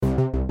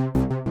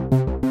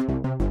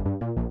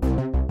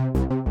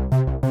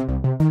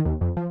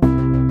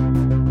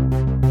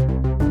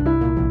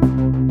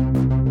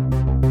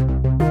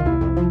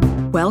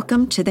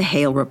Welcome to the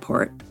Hale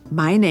Report.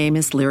 My name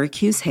is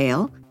Lyricuse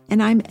Hale,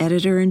 and I'm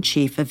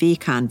editor-in-chief of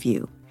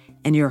EconView,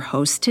 and your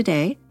host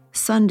today,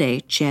 Sunday,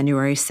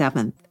 January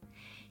 7th.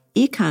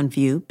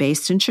 EconView,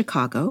 based in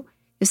Chicago,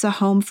 is a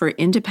home for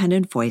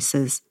independent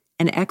voices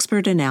and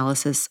expert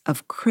analysis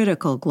of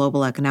critical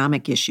global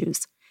economic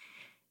issues.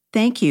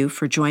 Thank you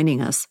for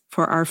joining us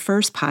for our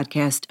first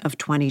podcast of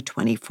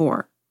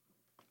 2024.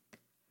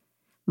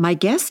 My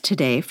guest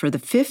today for the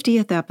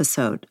 50th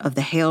episode of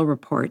the Hale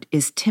Report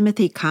is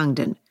Timothy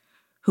Congdon,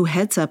 who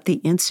heads up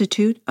the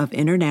Institute of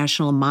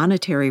International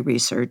Monetary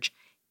Research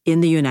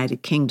in the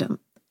United Kingdom.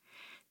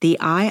 The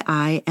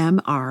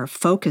IIMR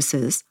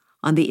focuses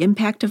on the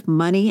impact of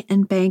money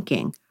and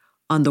banking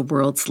on the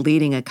world's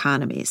leading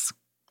economies.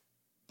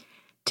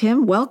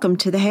 Tim, welcome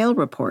to the Hale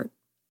Report.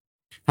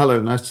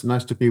 Hello, nice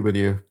to be with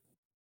you.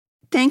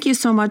 Thank you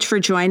so much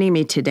for joining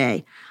me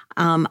today.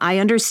 I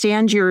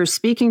understand you're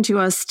speaking to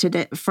us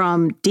today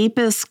from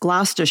deepest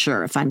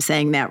Gloucestershire, if I'm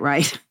saying that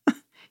right.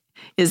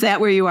 Is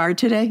that where you are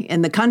today?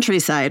 In the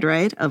countryside,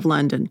 right, of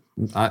London?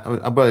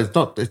 Well, it's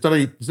not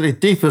the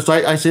deepest.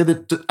 I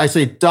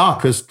say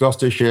darkest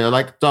Gloucestershire,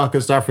 like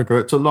darkest Africa.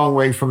 It's a long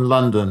way from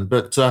London,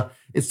 but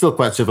it's still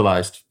quite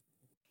civilized.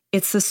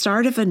 It's the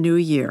start of a new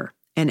year,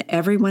 and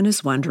everyone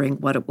is wondering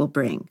what it will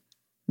bring.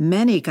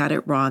 Many got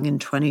it wrong in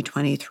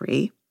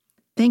 2023,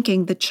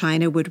 thinking that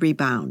China would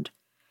rebound,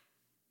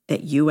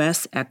 that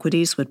U.S.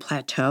 equities would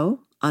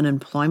plateau,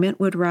 unemployment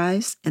would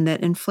rise, and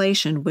that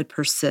inflation would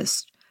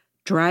persist,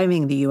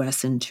 driving the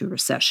U.S. into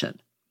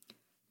recession.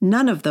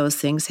 None of those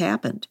things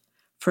happened.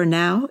 For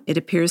now, it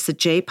appears that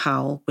Jay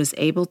Powell was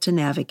able to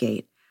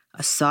navigate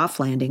a soft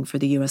landing for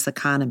the U.S.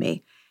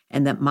 economy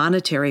and that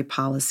monetary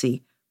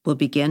policy will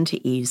begin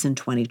to ease in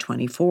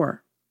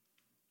 2024.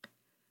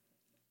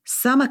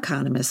 Some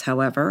economists,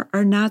 however,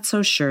 are not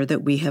so sure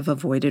that we have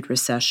avoided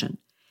recession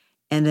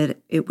and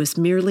that it was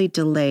merely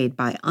delayed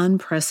by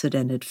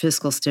unprecedented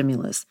fiscal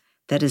stimulus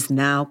that is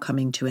now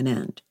coming to an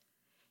end.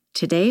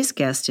 Today's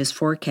guest is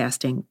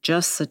forecasting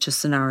just such a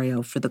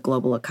scenario for the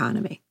global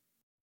economy.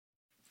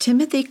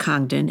 Timothy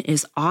Congdon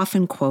is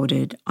often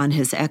quoted on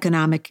his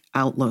economic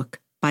outlook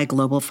by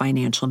global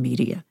financial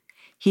media.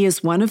 He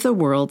is one of the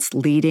world's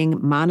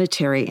leading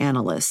monetary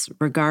analysts,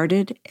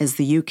 regarded as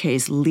the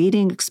UK's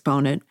leading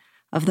exponent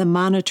of the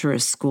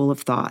monetarist school of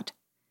thought.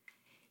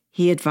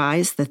 He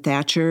advised the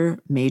Thatcher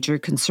major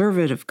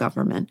conservative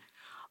government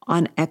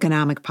on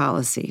economic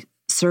policy,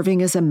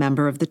 serving as a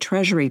member of the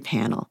Treasury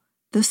panel,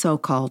 the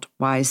so-called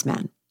wise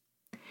men.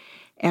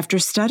 After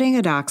studying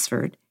at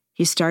Oxford,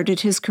 he started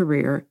his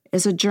career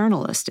as a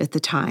journalist at the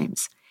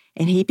Times,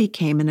 and he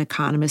became an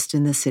economist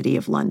in the City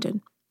of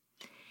London.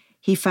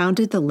 He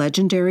founded the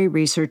legendary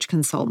research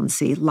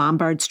consultancy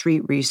Lombard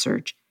Street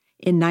Research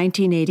in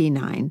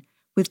 1989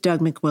 with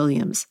Doug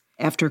McWilliams,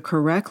 after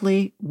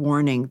correctly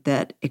warning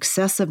that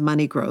excessive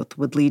money growth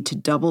would lead to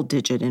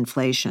double-digit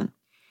inflation.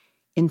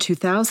 In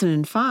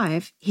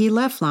 2005, he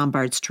left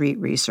Lombard Street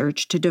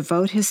Research to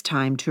devote his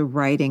time to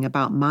writing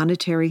about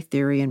monetary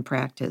theory and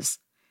practice.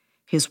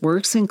 His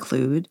works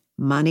include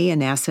Money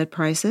and Asset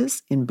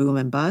Prices in Boom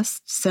and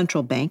Bust,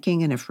 Central Banking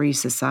in a Free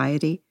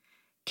Society,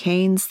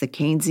 Keynes, the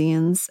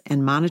Keynesians,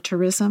 and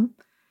Monetarism,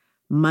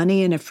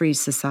 Money in a Free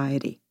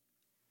Society.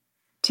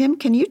 Tim,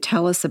 can you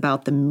tell us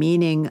about the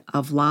meaning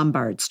of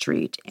Lombard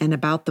Street and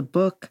about the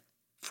book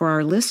for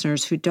our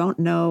listeners who don't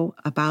know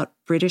about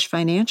British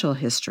financial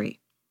history?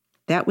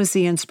 That was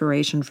the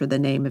inspiration for the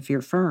name of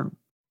your firm.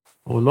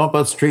 Well,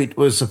 Lombard Street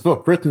was a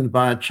book written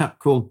by a chap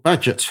called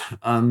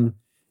Bagehot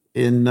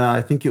in,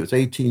 I think it was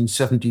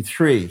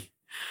 1873.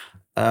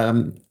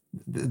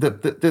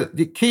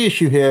 The key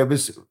issue here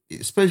was,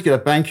 suppose you get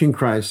a banking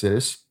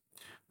crisis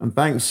and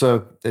banks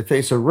they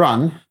face a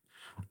run.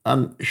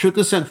 Should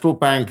the central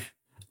bank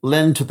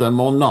lend to them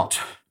or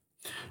not?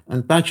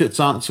 And Bagehot's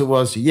answer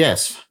was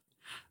yes,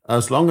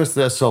 as long as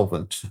they're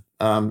solvent.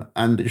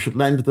 And it should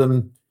lend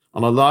them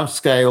on a large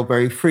scale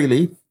very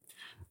freely,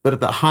 but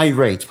at a high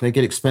rate, make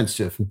it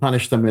expensive and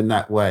punish them in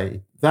that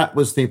way. That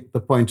was the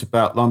point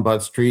about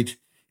Lombard Street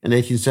in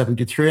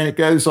 1873. And it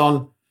goes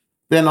on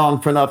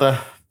for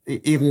another,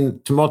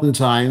 even to modern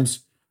times.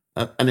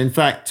 And in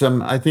fact,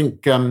 I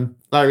think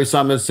Larry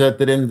Summers said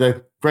that in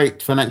the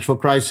great financial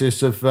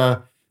crisis of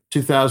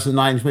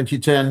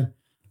 2009-2010,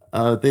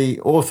 the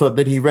author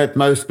that he read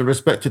most and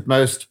respected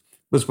most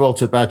was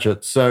Walter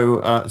Bagehot.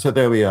 So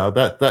there we are.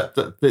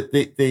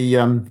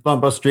 The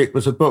Lombard Street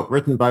was a book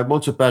written by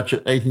Walter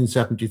Bagehot,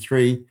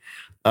 1873.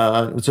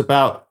 It was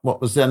about what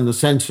was then the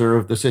centre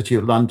of the City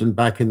of London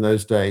back in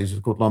those days. It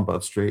was called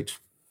Lombard Street.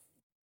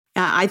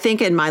 I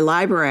think in my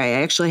library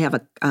I actually have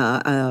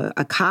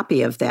a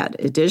copy of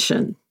that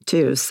edition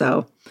too.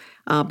 So,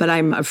 but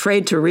I'm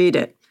afraid to read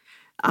it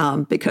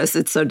because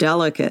it's so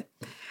delicate.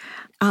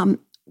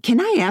 Can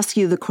I ask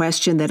you the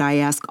question that I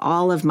ask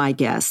all of my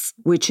guests,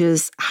 which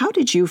is, how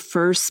did you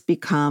first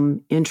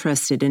become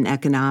interested in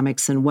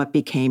economics and what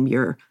became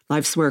your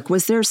life's work?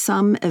 Was there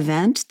some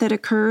event that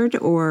occurred,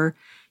 or,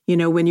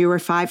 when you were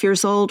 5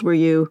 years old, were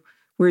you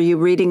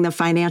reading the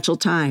Financial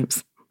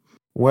Times?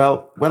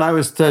 Well, when I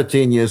was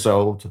 13 years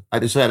old, I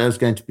decided I was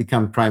going to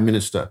become prime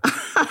minister.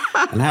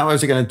 And how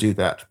was I going to do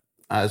that?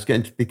 I was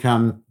going to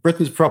become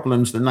Britain's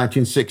problems in the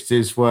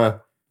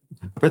 1960s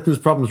Britain's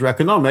problems were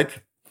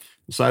economic.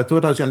 So I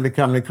thought I was going to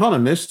become an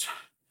economist,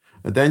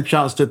 and then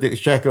Chancellor of the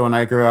Exchequer when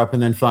I grew up,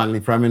 and then finally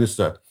prime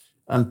minister.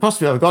 And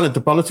possibly I've gone into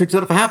politics,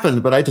 that have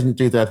happened, but I didn't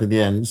do that in the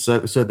end. So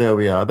there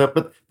we are.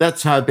 But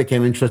that's how I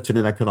became interested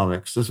in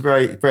economics. I was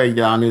very, very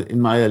young,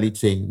 in my early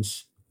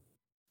teens.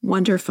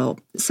 Wonderful.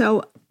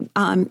 So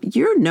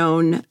you're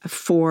known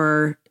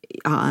for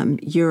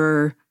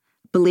your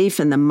belief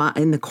in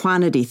the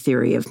quantity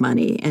theory of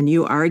money, and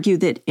you argue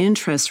that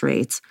interest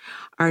rates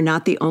are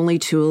not the only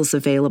tools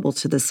available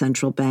to the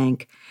central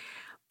bank,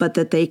 but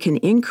that they can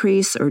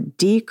increase or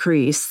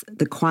decrease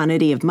the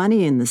quantity of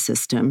money in the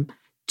system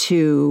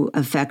to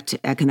affect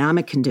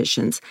economic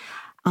conditions.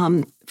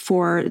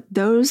 For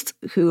those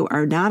who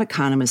are not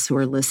economists who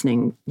are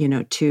listening,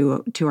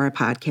 to our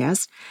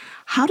podcast,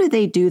 how do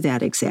they do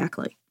that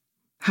exactly?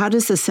 How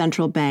does the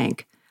central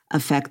bank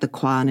affect the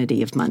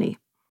quantity of money?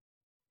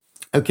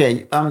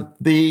 Okay,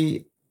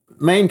 the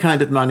main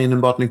kind of money in the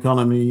modern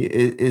economy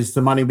is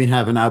the money we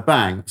have in our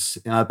banks,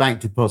 in our bank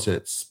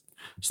deposits.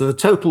 So the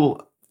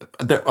total,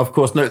 of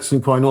course, notes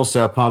and coin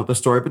also are part of the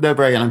story, but they're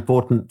very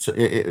unimportant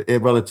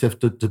relative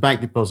to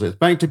bank deposits.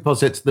 Bank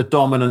deposits are the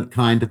dominant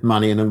kind of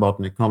money in a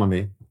modern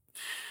economy.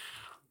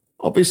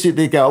 Obviously,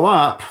 they go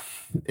up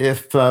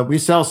if we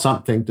sell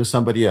something to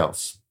somebody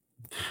else.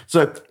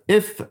 So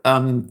if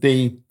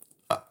the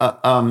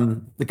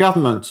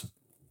government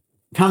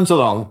comes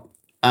along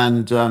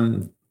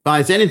and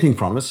buys anything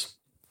from us,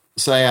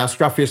 say our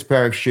scruffiest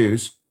pair of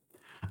shoes,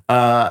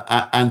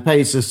 and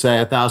pays us,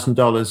 say,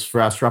 $1,000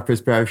 for our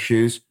scruffiest pair of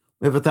shoes,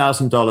 we have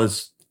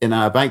 $1,000 in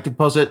our bank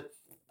deposit,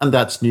 and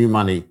that's new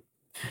money.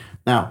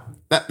 Now,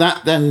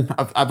 that then,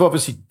 I've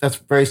obviously, that's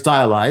very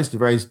stylized,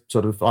 very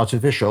sort of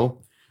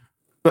artificial.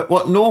 But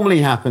what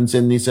normally happens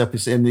in these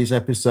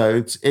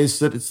episodes is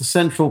that it's the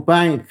central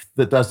bank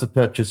that does the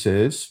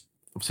purchases,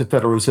 it's the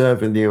Federal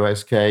Reserve in the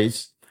US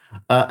case,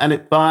 and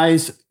it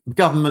buys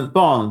government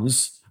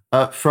bonds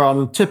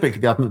from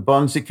typically government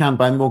bonds. It can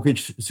buy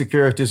mortgage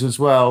securities as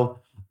well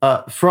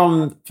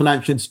from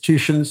financial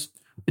institutions,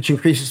 which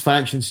increases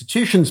financial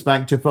institutions'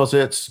 bank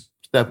deposits.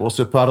 They're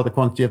also part of the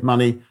quantity of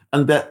money,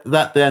 and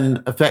that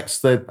then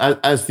affects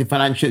as the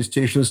financial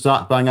institutions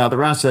start buying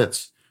other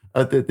assets.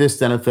 This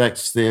then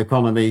affects the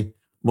economy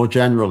more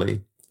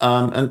generally.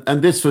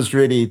 And this was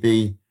really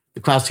the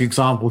classic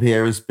example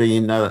here has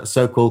been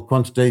so-called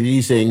quantitative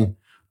easing,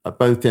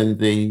 both in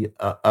the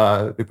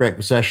Great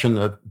Recession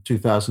of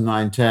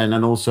 2009-10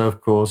 and also, of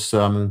course,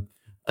 in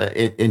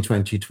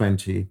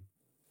 2020.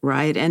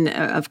 Right. And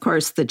of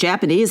course, the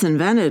Japanese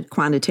invented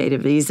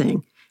quantitative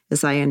easing,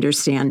 as I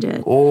understand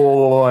it.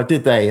 Oh,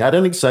 did they? I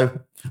don't think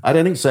so.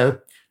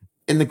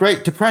 In the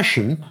Great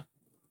Depression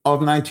of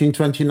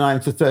 1929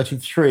 to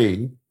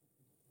 33,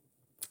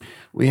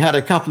 we had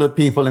a couple of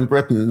people in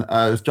Britain,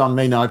 John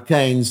Maynard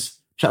Keynes,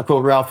 a chap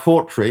called Ralph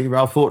Hawtrey.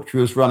 Ralph Hawtrey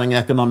was running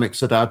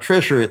economics at our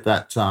Treasury at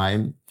that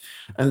time.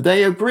 And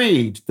they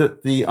agreed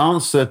that the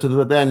answer to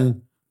the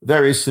then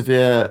very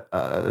severe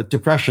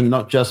depression,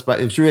 not just, but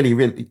it was really,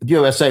 the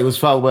USA was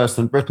far worse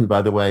than Britain,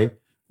 by the way,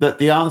 that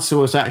the answer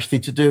was actually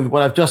to do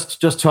what I've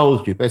just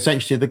told you. But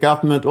essentially, the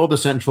government or the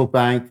central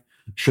bank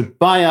should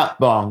buy up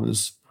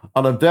bonds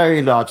on a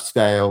very large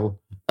scale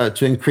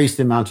to increase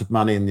the amount of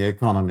money in the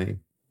economy.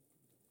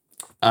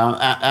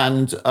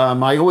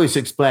 I always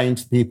explain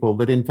to people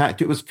that, in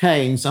fact, it was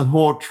Keynes and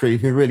Hawtrey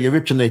who really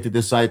originated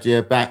this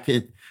idea back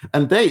in,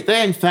 and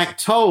they in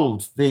fact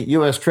told the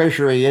US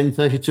Treasury in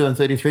 32 and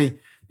 33,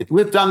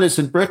 we've done this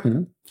in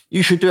Britain,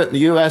 you should do it in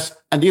the US,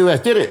 and the US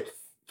did it.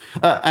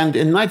 And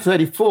in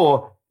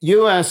 1934,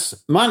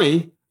 US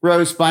money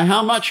rose by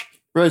how much?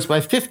 Rose by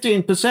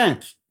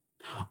 15%.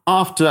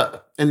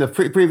 After, in the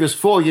previous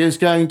 4 years,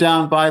 going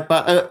down by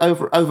about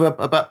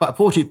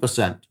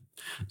 40%.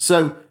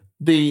 So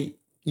the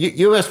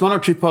US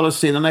monetary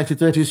policy in the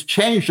 1930s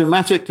changed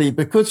dramatically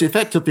because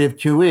effectively of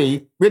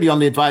QE, really on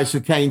the advice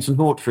of Keynes and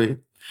Hawtrey.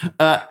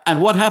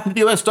 And what happened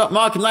to the US stock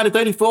market in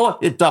 1934?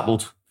 It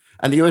doubled.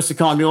 And the US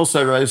economy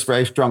also rose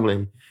very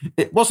strongly.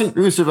 It wasn't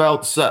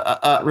Roosevelt's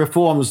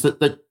reforms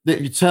that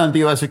turned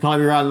the US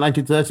economy around in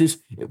the 1930s.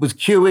 It was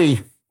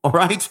QE, all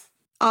right?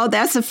 Oh,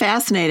 that's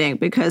fascinating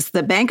because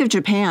the Bank of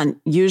Japan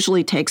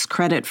usually takes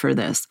credit for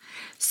this.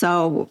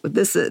 So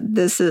this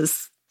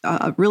is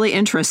really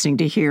interesting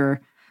to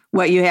hear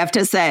what you have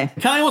to say.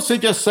 Can I also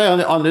just say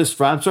on this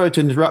front, I'm sorry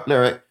to interrupt,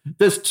 Lyric,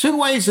 there's two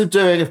ways of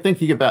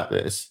thinking about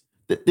this.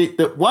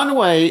 The one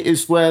way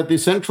is where the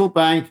central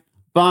bank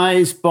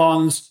buys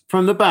bonds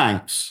from the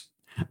banks.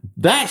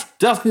 That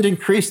doesn't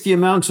increase the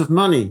amount of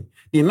money.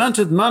 The amount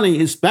of money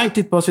is bank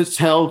deposits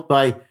held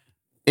by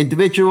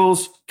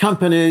individuals,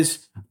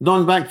 companies,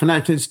 non-bank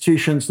financial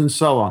institutions, and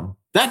so on.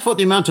 That's what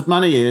the amount of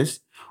money is.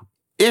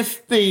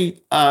 If the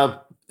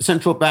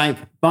central bank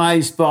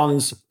buys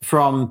bonds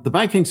from the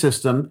banking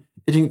system,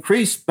 it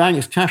increases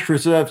banks' cash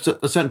reserves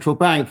at the central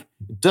bank.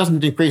 It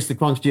doesn't increase the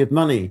quantity of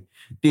money.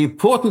 The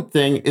important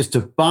thing is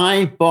to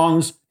buy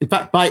bonds, in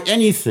fact, buy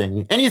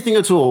anything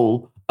at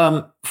all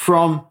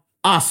from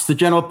us, the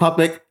general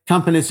public,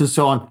 companies and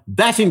so on.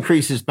 That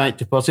increases bank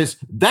deposits.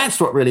 That's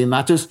what really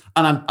matters.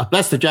 And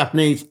bless the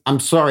Japanese, I'm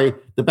sorry,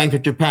 the Bank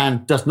of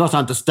Japan does not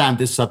understand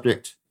this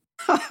subject.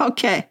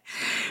 Okay.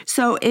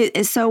 So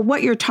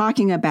what you're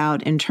talking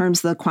about in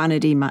terms of the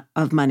quantity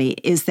of money,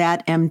 is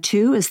that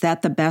M2? Is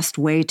that the best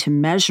way to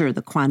measure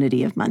the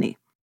quantity of money?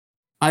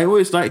 I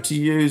always like to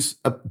use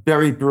a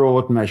very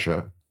broad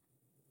measure.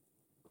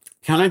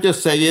 Can I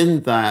just say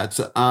in that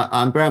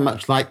I'm very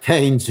much like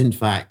Keynes, in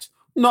fact.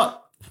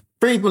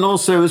 Friedman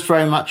also was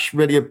very much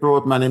really a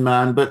broad money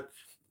man, but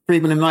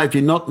Friedman, in my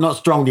view, not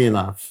strongly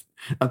enough.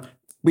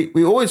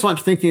 We always want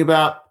to thinking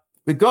about,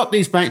 we've got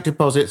these bank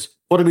deposits,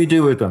 what do we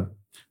do with them?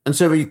 And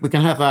so we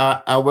can have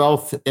our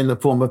wealth in the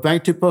form of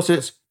bank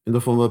deposits, in the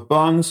form of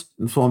bonds,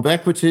 in the form of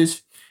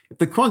equities. If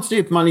the quantity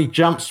of money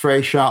jumps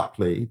very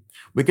sharply,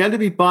 we're going to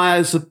be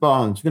buyers of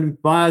bonds, we're going to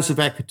be buyers of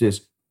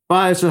equities,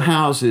 buyers of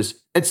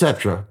houses,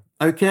 etc.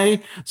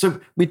 Okay?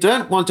 So we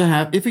don't want to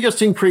have, if we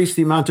just increase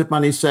the amount of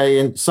money, say,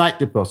 in sight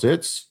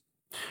deposits,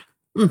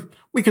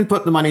 we can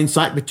put the money in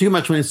sight, with too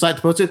much money in sight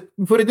deposits,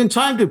 we put it in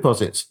time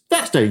deposits.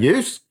 That's no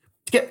use.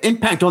 To get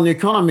impact on the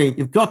economy,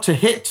 you've got to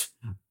hit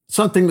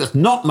something that's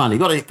not money.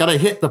 You've got to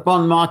hit the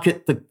bond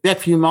market, the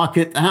equity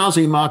market, the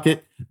housing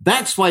market.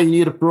 That's why you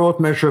need a broad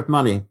measure of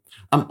money.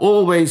 I'm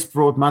always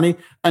broad money.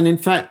 And in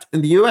fact,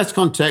 in the US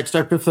context,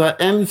 I prefer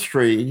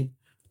M3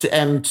 to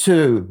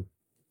M2.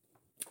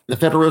 The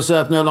Federal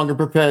Reserve no longer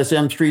prepares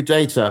M3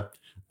 data.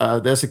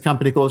 There's a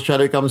company called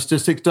Shadow Government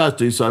Statistics does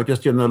do so. I've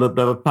just given them a little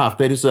bit of a puff.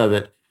 They deserve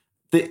it.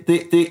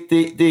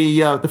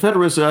 The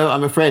Federal Reserve,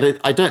 I'm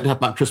afraid I don't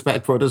have much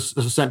respect for it as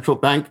a central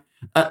bank.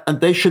 And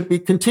they should be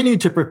continuing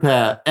to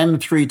prepare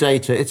M3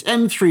 data. It's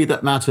M3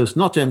 that matters,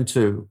 not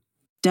M2.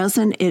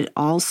 Doesn't it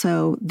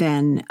also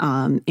then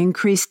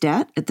increase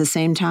debt at the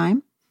same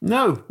time?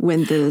 No.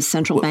 When the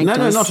central bank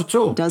no, not at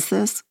all. Does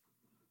this?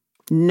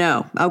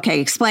 No. Okay,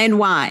 explain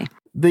why.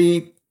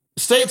 The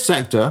state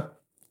sector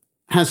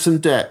has some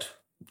debt,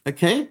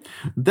 okay?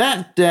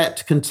 That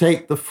debt can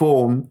take the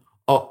form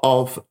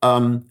of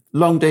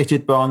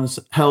long-dated bonds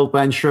held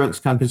by insurance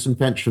companies and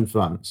pension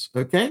funds,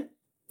 okay?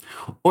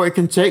 Or it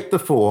can take the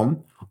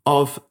form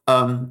of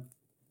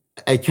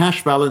a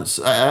cash balance,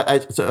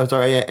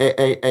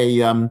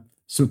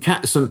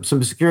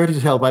 some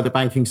securities held by the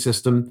banking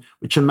system,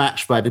 which are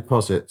matched by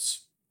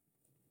deposits.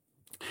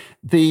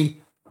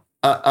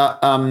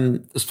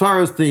 As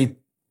far as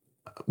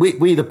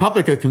we the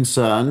public are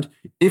concerned,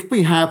 if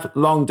we have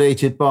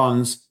long-dated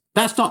bonds,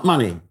 that's not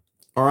money,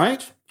 all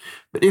right?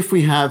 But if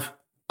we have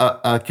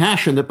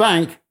cash in the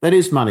bank, that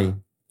is money.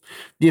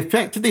 The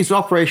effect of these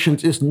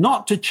operations is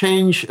not to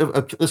change,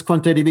 this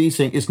quantitative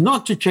easing, is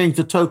not to change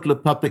the total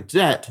of public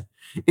debt.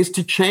 It's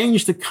to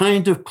change the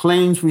kind of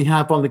claims we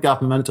have on the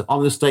government,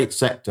 on the state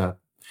sector.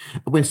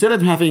 Instead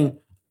of having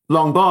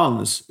long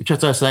bonds, which,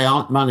 as I say,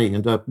 aren't money,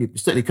 and you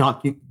certainly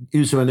can't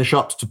use them in the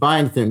shops to buy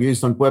anything, use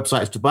them on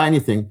websites to buy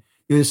anything,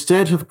 you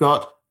instead have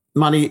got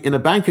money in a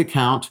bank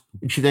account,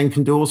 which you then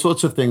can do all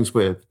sorts of things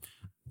with.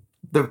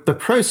 The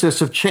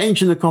process of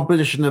changing the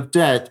composition of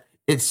debt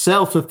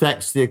itself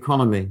affects the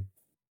economy.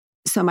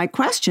 So my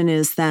question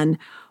is then,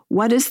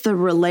 what is the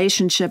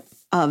relationship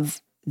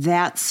of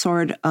that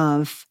sort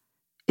of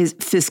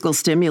fiscal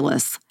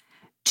stimulus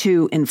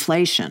to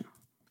inflation?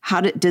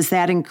 Does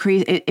that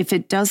increase? If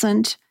it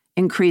doesn't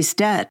increase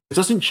debt? It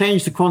doesn't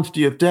change the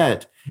quantity of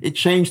debt. It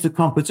changed the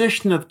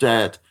composition of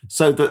debt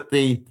so that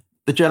the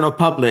general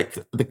public,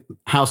 the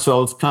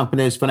households,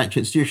 companies, financial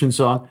institutions,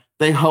 so on,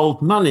 they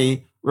hold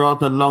money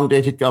rather than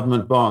long-dated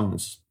government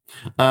bonds.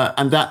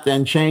 And that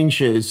then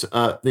changes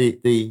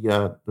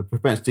the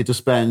propensity to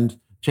spend,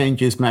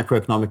 changes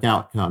macroeconomic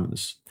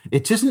outcomes.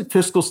 It isn't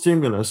fiscal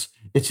stimulus.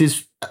 It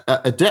is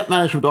a debt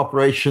management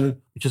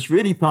operation, which is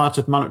really part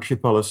of monetary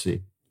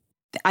policy.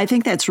 I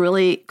think that's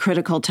really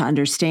critical to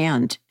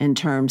understand in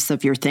terms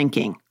of your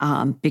thinking,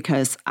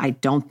 because I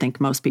don't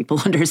think most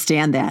people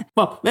understand that.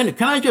 Well,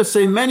 can I just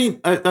say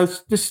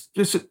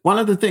this one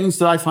of the things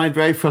that I find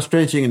very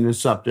frustrating in this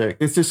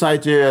subject is this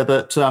idea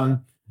that,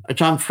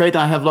 which I'm afraid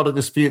I have a lot of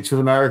disputes with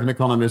American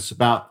economists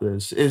about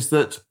this, is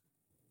that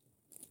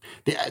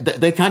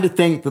they kind of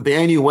think that the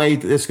only way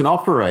that this can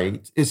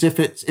operate is if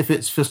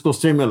it's fiscal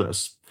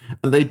stimulus,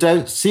 and they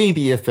don't see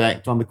the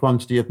effect on the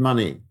quantity of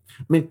money.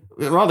 I mean,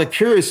 rather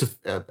curious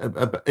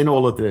in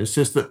all of this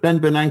is that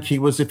Ben Bernanke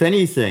was, if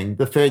anything,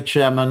 the Fed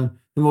chairman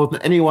who more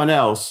than anyone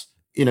else,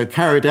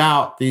 carried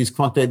out these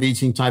quantitative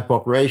easing type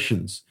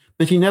operations.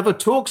 But he never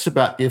talks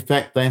about the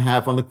effect they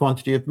have on the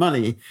quantity of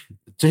money.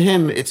 To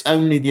him, it's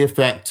only the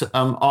effect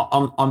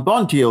on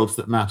bond yields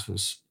that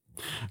matters.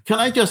 Can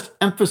I just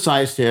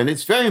emphasize here, and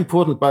it's very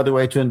important, by the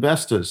way, to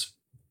investors,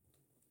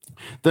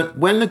 that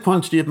when the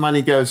quantity of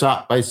money goes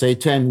up by, say,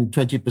 10,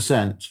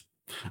 20%,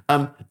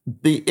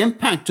 the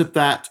impact of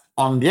that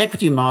on the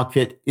equity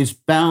market is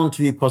bound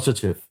to be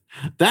positive.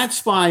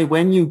 That's why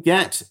when you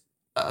get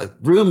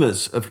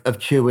rumors of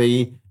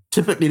QE,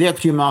 typically the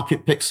equity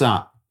market picks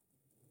up.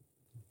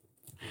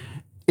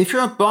 if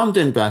you're a bond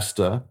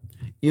investor,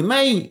 you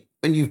may,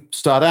 when you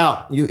start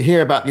out, you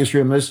hear about these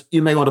rumors,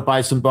 you may want to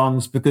buy some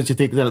bonds because you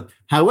think that.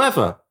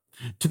 However,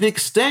 to the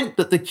extent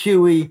that the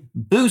QE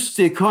boosts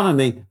the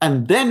economy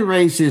and then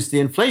raises the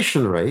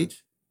inflation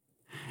rate,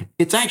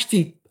 it's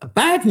actually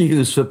bad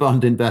news for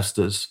bond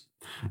investors.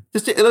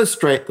 Just to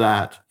illustrate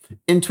that,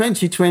 in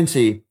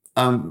 2020,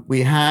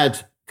 we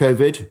had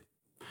COVID.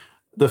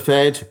 The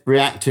Fed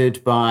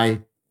reacted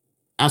by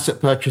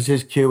asset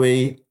purchases,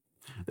 QE.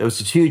 There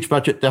was a huge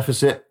budget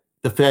deficit.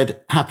 The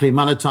Fed happily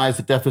monetized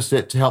the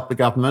deficit to help the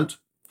government.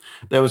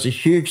 There was a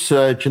huge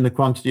surge in the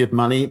quantity of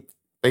money.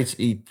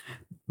 Basically,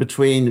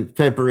 between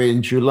February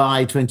and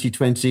July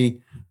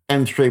 2020,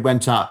 M3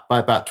 went up by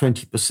about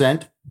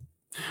 20%.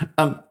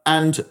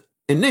 And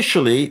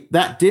initially,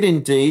 that did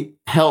indeed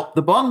help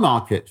the bond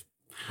market.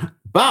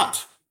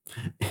 But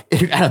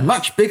it had a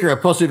much bigger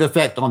positive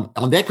effect on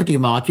the equity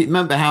market.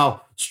 Remember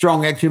how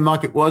strong the equity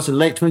market was in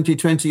late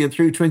 2020 and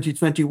through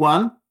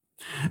 2021?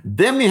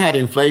 Then we had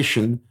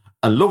inflation,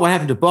 and look what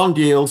happened to bond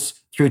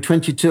yields through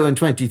 22 and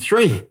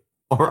 23,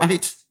 all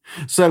right?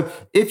 So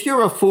if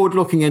you're a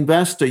forward-looking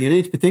investor, you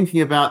need to be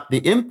thinking about the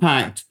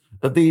impact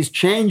of these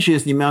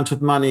changes, the amount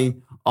of money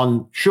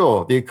on,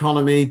 sure, the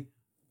economy,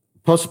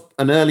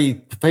 an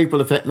early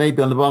favorable effect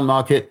maybe on the bond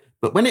market,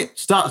 but when it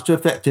starts to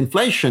affect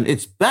inflation,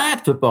 it's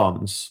bad for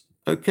bonds,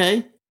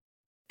 okay?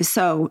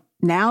 So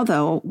now,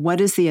 though, what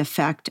is the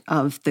effect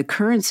of the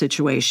current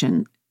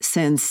situation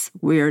since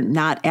we're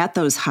not at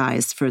those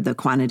highs for the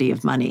quantity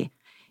of money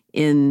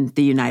in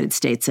the United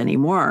States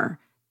anymore?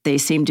 They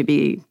seem to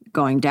be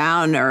going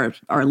down or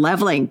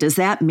leveling. Does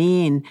that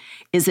mean,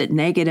 is it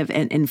negative?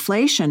 And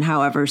inflation,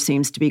 however,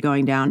 seems to be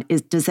going down.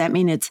 Does that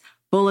mean it's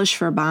bullish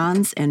for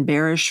bonds and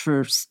bearish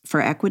for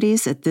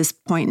equities at this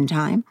point in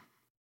time?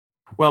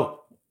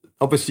 Well,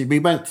 obviously, we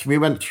went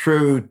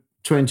through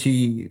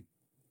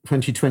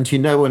 2020.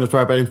 No one was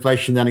worried about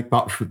inflation then,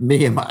 apart from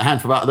me and a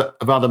handful of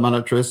other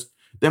monetarists.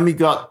 Then we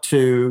got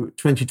to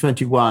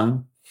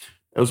 2021.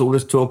 There was all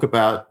this talk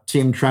about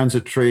team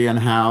transitory and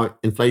how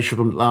inflation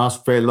wouldn't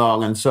last very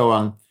long and so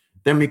on.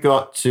 Then we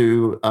got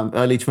to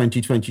early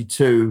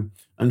 2022.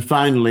 And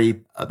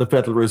finally, the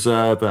Federal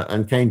Reserve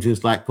and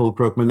Keynesians like Paul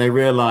Krugman, they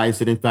realized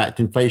that, in fact,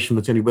 inflation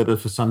was going to be with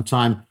us for some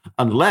time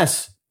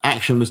unless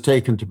action was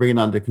taken to bring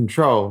it under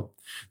control.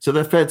 So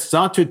the Fed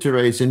started to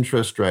raise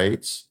interest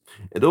rates.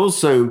 It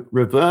also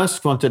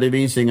reversed quantitative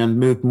easing and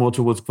moved more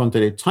towards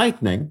quantitative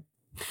tightening.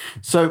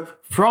 So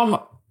from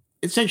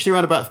essentially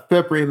around about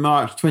February,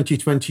 March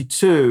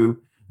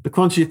 2022, the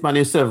quantity of money,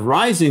 instead of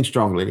rising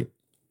strongly,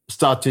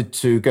 started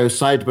to go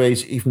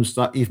sideways,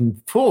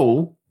 even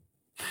fall.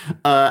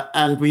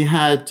 And we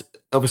had,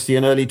 obviously,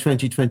 in early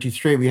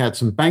 2023, we had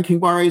some banking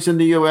worries in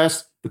the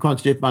US. The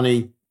quantity of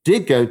money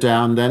did go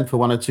down then for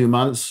 1 or 2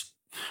 months.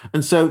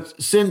 And so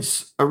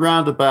since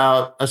around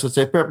about, as I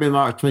say, February,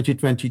 March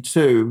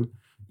 2022,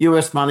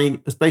 US money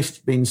has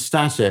basically been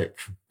static,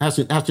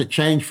 hasn't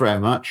changed very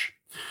much.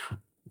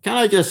 Can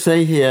I just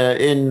say here,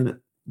 in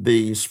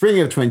the spring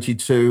of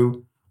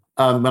 22,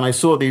 when I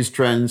saw these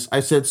trends,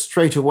 I said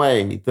straight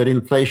away that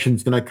inflation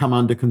is going to come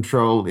under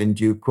control in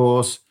due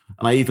course.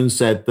 And I even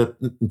said that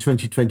in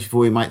 2024,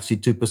 we might see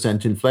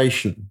 2%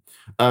 inflation,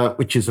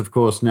 which is, of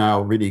course,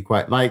 now really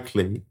quite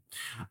likely.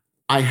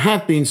 I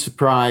have been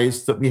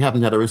surprised that we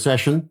haven't had a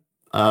recession,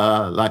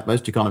 like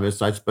most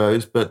economists, I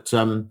suppose. But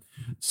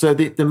so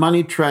the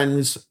money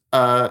trends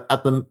from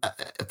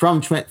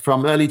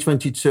early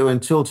 22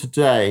 until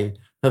today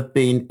have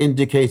been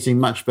indicating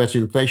much better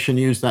inflation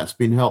news. That's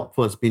been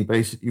helpful. It's been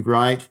basically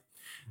right.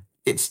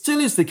 It still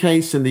is the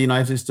case in the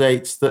United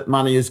States that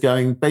money is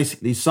going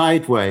basically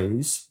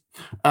sideways.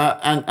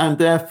 And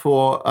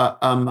therefore,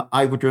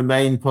 I would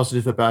remain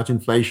positive about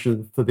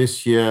inflation for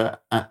this year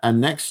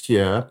and next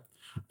year.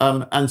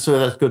 And so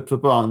that's good for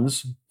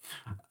bonds.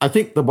 I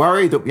think the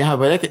worry that we have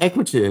with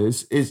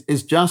equities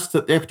is just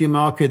that the equity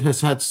market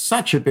has had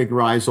such a big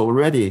rise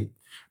already.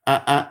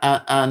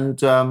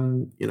 And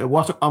on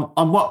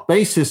what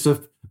basis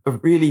of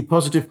really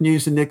positive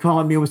news in the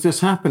economy was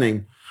this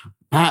happening?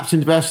 Perhaps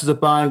investors are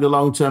buying the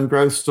long-term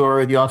growth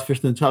story, the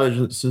artificial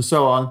intelligence, and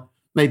so on.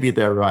 Maybe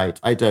they're right.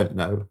 I don't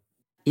know.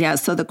 Yeah,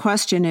 so the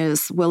question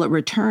is, will it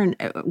return?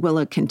 Will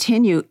it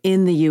continue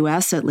in the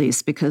U.S. at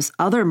least? Because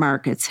other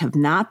markets have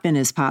not been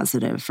as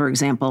positive. For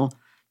example,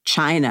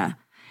 China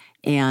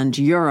and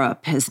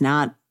Europe has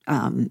not.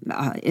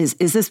 Is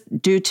this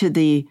due to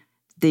the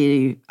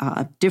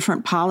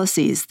different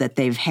policies that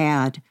they've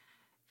had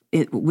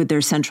with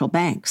their central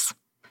banks?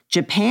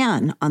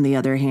 Japan, on the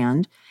other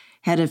hand,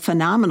 had a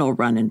phenomenal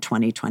run in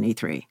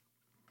 2023.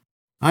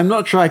 I'm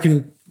not sure I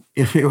can.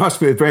 If you ask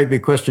me a very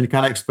big question,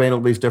 can I explain all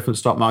these different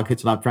stock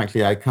markets? And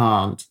frankly, I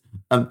can't.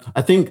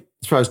 I think,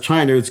 as far as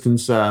China is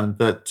concerned,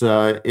 that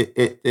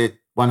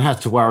one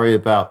has to worry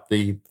about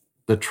the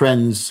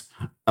trends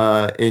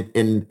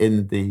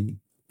in the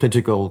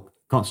political,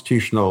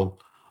 constitutional,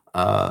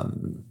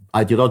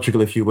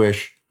 ideological, if you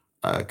wish,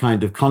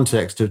 kind of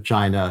context of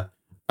China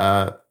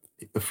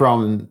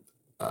from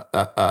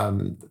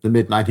the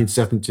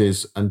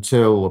mid-1970s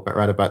until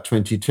around about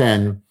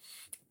 2010.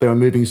 they were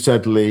moving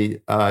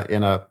steadily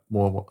in a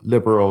more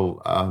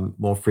liberal,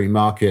 more free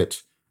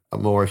market, a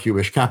more, if you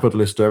wish,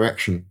 capitalist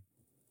direction.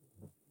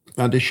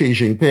 Under Xi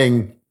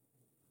Jinping,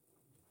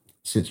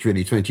 since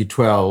really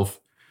 2012,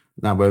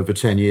 now over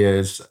 10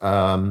 years,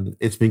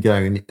 it's been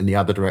going in the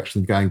other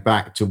direction, going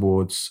back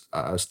towards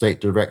state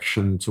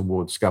direction,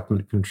 towards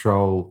government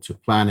control, to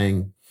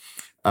planning,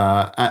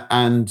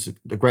 and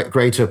the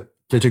greater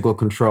political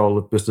control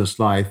of business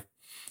life.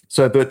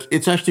 So that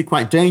it's actually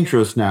quite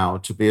dangerous now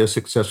to be a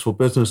successful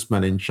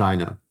businessman in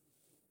China.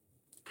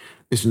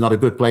 This is not a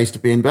good place to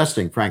be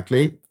investing,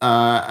 frankly.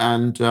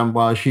 And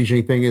while Xi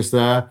Jinping is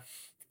there,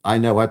 I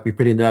know I'd be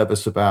pretty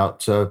nervous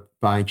about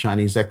buying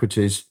Chinese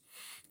equities.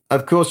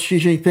 Of course, Xi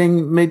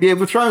Jinping may be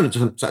overthrown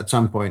at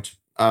some point,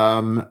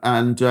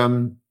 and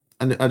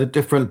at a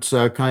different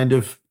kind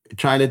of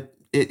China.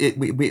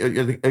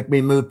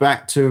 We move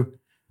back to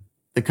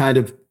the kind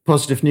of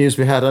positive news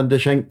we had under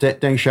Deng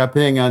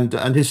Xiaoping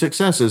and his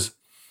successors.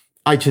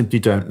 I simply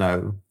don't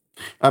know.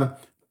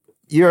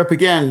 Europe,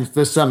 again,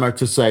 this summer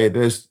to say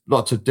there's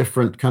lots of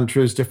different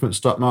countries, different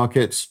stock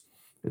markets,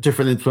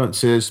 different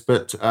influences,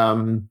 but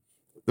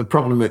the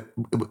problem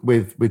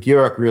with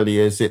Europe really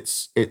is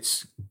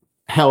it's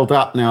held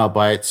up now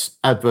by its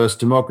adverse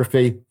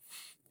demography,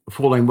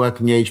 falling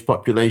working age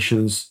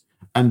populations,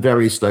 and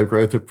very slow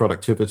growth of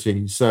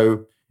productivity.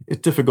 So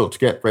it's difficult to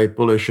get very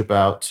bullish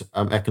about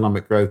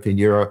economic growth in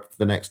Europe for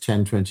the next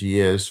 10, 20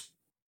 years.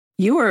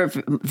 You were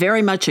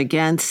very much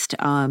against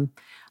the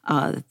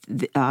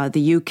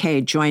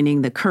UK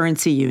joining the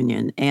currency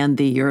union and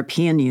the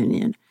European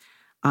Union.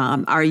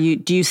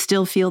 Do you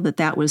still feel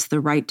that was the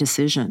right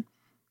decision?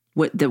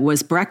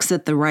 Was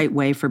Brexit the right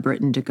way for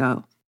Britain to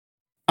go?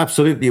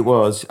 Absolutely, it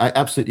was.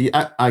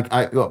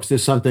 This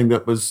is something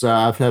that was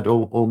I've had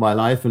all my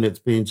life, and it's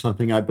been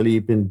something I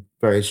believe in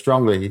very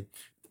strongly.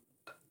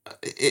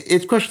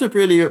 It's a question of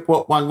really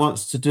what one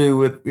wants to do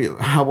with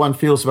how one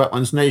feels about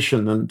one's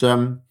nation,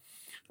 and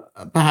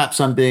perhaps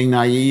I'm being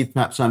naive,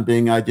 perhaps I'm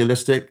being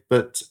idealistic,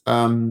 but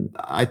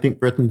I think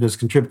Britain has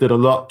contributed a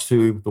lot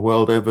to the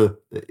world over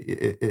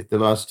the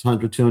last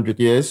 100, 200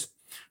 years.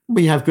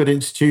 We have good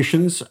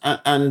institutions,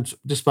 and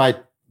despite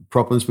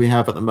problems we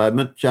have at the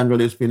moment,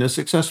 generally it's been a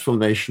successful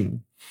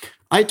nation.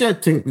 I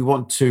don't think we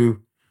want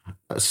to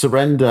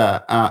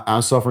surrender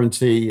our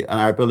sovereignty and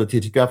our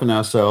ability to govern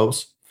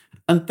ourselves.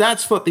 And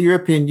that's what the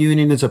European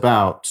Union is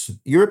about.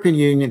 The European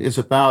Union is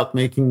about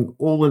making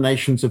all the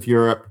nations of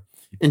Europe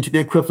into the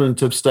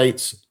equivalent of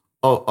states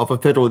of a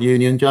federal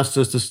union, just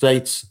as the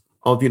states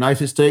of the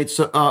United States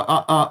they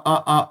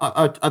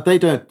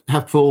don't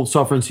have full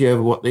sovereignty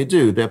over what they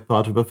do. They're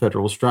part of a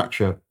federal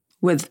structure.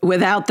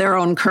 Without their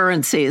own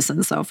currencies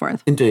and so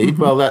forth. Indeed.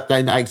 Mm-hmm. Well,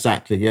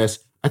 exactly, yes.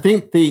 I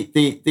think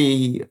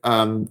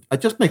I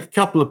just make a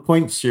couple of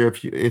points here,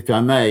 if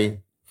I may.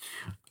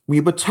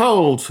 We were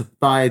told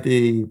by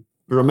the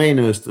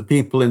Remainers, the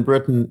people in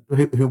Britain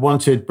who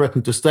wanted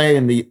Britain to stay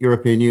in the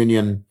European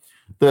Union,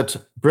 that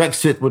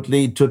Brexit would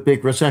lead to a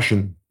big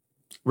recession.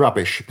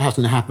 Rubbish. It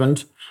hasn't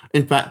happened.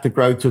 In fact, the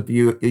growth of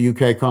the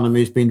UK economy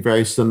has been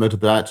very similar to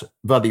that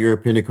of other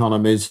European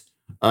economies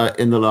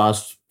in the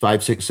last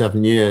 5, 6,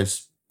 7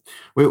 years.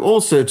 We were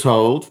also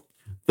told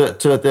that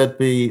there'd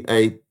be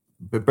a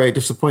very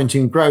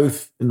disappointing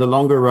growth in the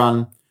longer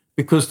run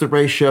because the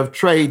ratio of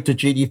trade to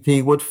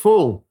GDP would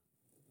fall.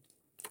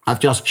 I've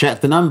just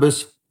checked the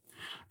numbers.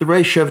 The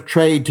ratio of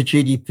trade to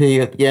GDP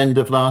at the end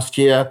of last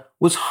year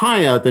was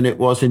higher than it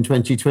was in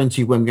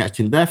 2020 when we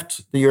actually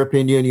left the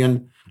European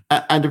Union,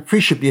 and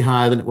appreciably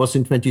higher than it was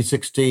in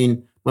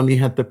 2016 when we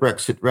had the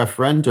Brexit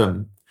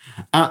referendum.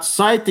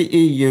 Outside the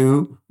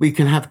EU, we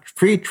can have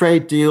free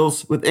trade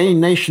deals with any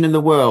nation in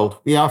the world.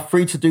 We are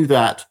free to do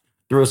that.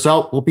 The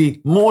result will be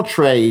more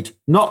trade,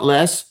 not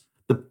less.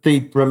 The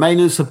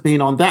Remainers have been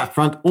on that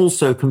front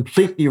also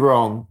completely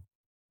wrong.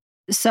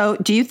 So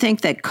do you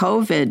think that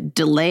COVID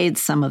delayed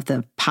some of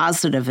the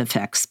positive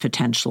effects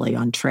potentially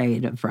on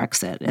trade of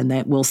Brexit, and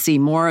that we'll see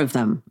more of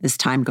them as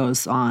time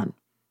goes on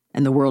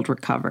and the world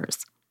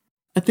recovers?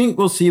 I think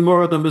we'll see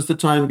more of them as the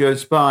time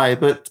goes by,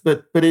 but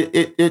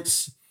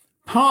it's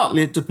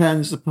partly it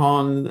depends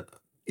upon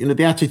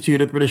the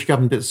attitude of the British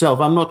government itself.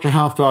 I'm not sure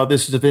how far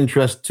this is of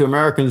interest to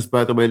Americans,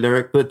 by the way,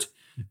 Lyric, but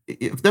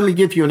let me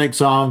give you an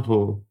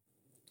example.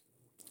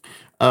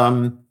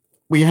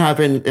 We have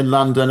in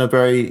London a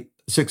very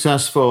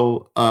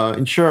successful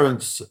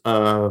insurance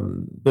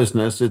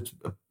business. It's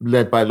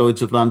led by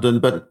Lloyd's of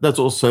London, but there's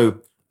also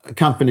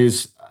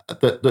companies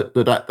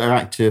that are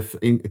active,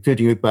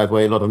 including, by the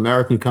way, a lot of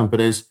American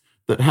companies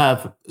that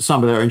have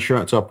some of their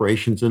insurance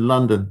operations in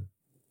London.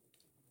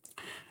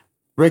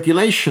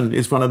 Regulation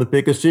is one of the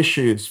biggest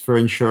issues for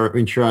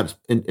insurance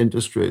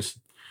industries.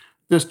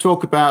 There's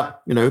talk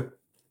about,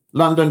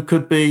 Britain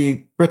could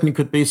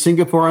be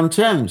Singapore on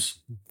Thames.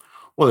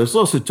 Well, there's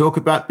also talk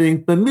about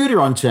being Bermuda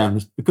on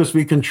Thames, because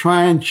we can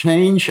try and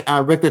change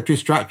our regulatory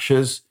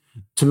structures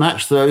to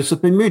match those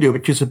of Bermuda,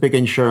 which is a big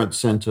insurance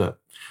center.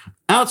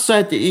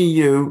 Outside the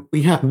EU,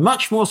 we have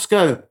much more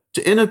scope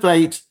to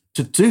innovate,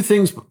 to do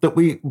things that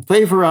we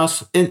favor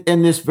us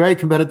in this very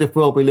competitive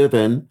world we live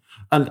in.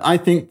 And I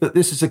think that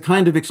this is a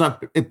kind of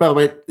example. By the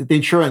way, the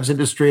insurance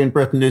industry in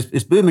Britain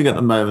is booming at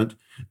the moment.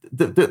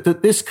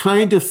 That this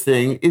kind of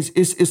thing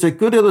is a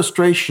good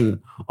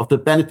illustration of the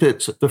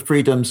benefits, the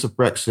freedoms of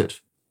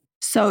Brexit.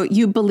 So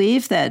you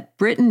believe that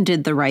Britain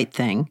did the right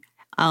thing.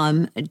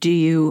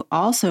 You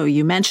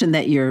mentioned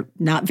that you're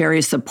not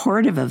very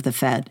supportive of the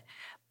Fed,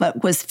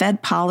 but was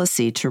Fed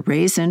policy to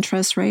raise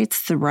interest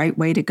rates the right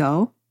way to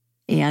go?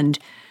 And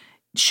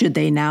should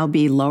they now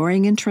be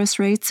lowering interest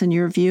rates in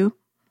your view,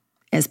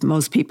 as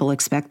most people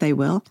expect they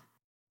will?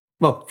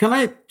 Well, can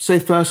I say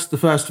first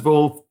of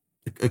all,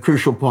 a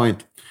crucial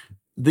point?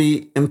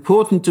 The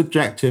important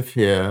objective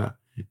here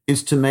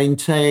is to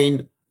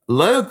maintain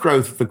low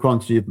growth of the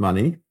quantity of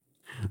money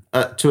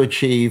to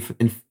achieve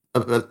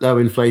low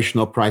inflation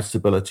or price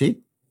stability.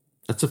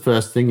 That's the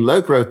first thing,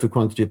 low growth of the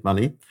quantity of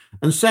money.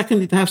 And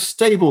secondly, to have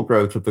stable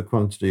growth of the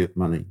quantity of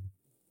money.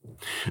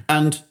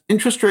 And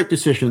interest rate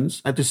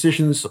decisions and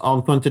decisions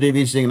on quantitative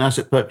easing and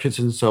asset purchases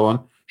and so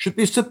on should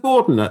be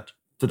subordinate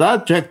to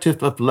that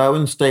objective of low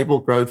and stable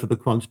growth of the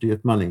quantity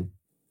of money.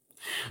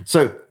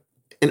 So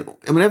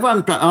whenever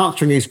I'm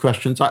answering these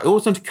questions, I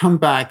always want to come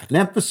back and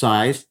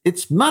emphasize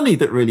it's money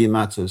that really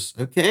matters,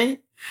 okay?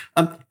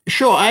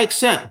 Sure, I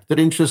accept that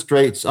interest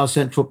rates are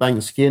central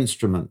bank's key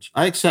instrument.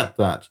 I accept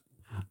that.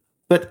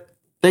 But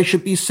they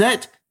should be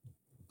set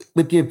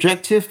with the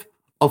objective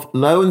of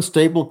low and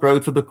stable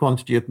growth of the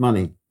quantity of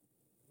money.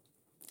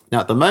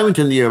 Now, at the moment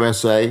in the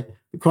USA,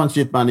 the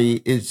quantity of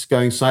money is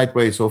going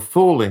sideways or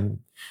falling.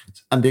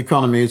 And the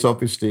economy is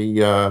obviously,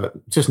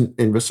 it isn't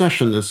in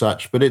recession as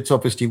such, but it's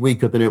obviously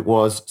weaker than it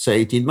was,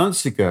 say, 18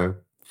 months ago.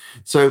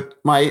 So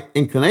my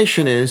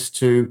inclination is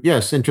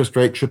yes, interest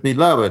rates should be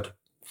lowered.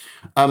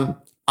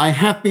 I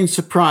have been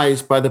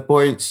surprised by the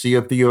buoyancy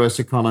of the US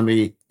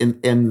economy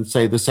in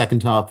say, the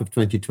second half of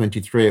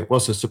 2023. It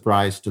was a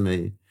surprise to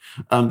me.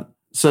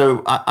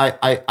 So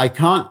I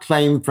can't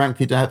claim,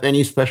 frankly, to have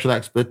any special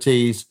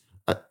expertise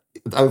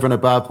over and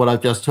above what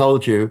I've just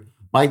told you.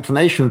 My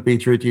inclination would be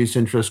to reduce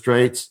interest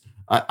rates.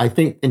 I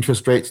think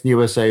interest rates in the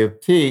USA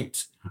have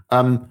peaked,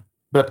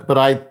 but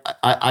I'm,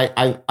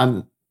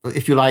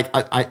 if you like,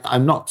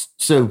 I'm not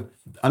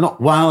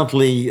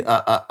wildly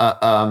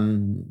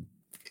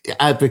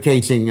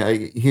advocating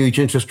huge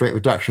interest rate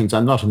reductions.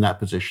 I'm not in that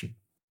position.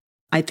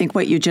 I think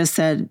what you just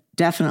said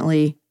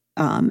definitely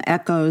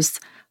echoes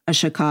a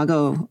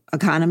Chicago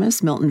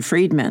economist, Milton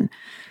Friedman,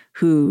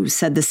 who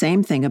said the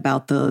same thing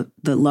about the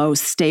low,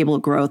 stable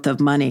growth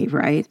of money,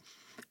 right?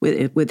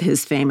 With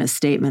his famous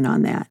statement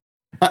on that.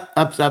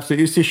 Absolutely.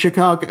 You see,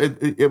 Chicago,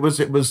 it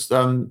was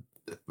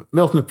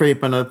Milton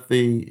Friedman of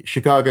the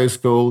Chicago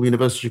School,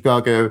 University of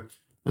Chicago,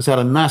 has had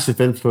a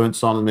massive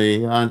influence on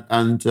me.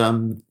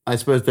 And I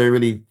suppose there are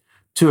really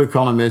two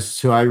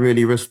economists who I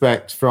really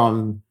respect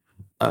from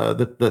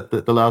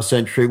the last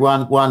century.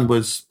 One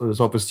was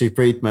obviously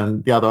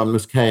Friedman, the other one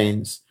was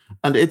Keynes.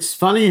 And it's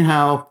funny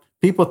how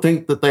people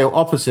think that they are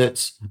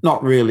opposites.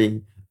 Not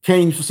really.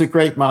 Keynes was a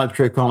great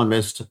monetary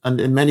economist, and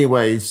in many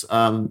ways,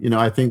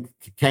 I think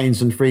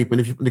Keynes and Friedman,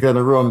 if you put together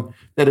in a room,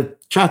 they'd have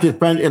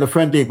chatted in a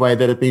friendly way.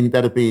 They'd have been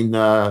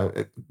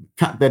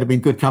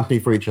good company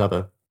for each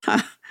other.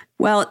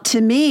 Well,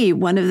 to me,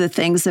 one of the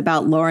things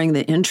about lowering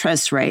the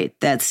interest rate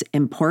that's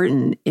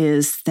important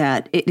is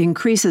that it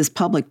increases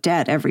public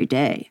debt every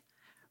day,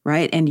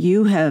 right? And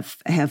you have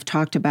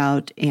talked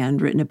about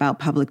and written about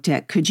public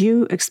debt. Could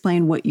you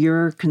explain what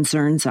your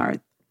concerns are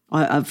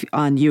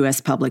on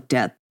U.S. public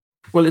debt?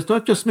 Well, it's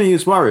not just me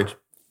who's worried.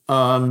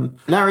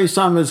 Larry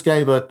Summers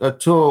gave a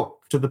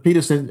talk to the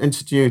Peterson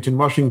Institute in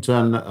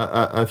Washington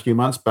a few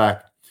months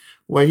back,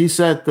 where he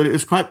said that it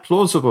was quite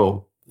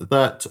plausible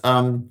that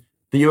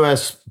the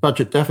US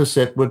budget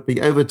deficit would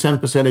be over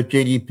 10% of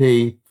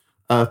GDP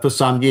for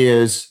some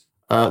years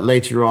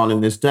later on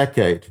in this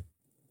decade.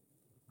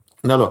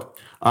 Now, look,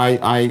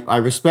 I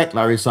respect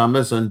Larry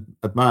Summers and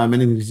admire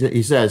many things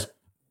he says.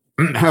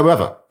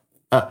 However,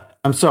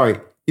 I'm sorry,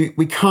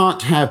 we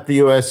can't have the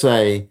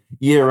USA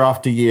year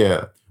after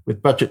year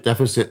with budget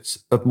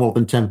deficits of more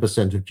than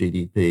 10% of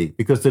GDP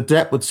because the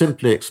debt would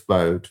simply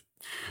explode.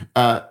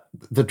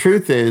 The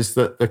truth is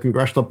that the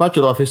Congressional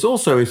Budget Office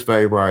also is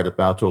very worried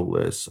about all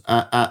this.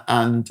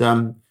 And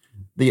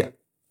the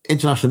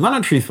International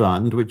Monetary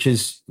Fund, which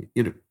is,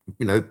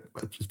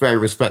 it's very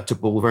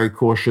respectable, very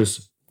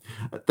cautious,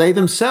 they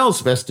themselves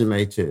have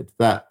estimated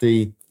that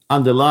the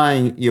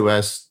underlying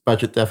US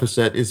budget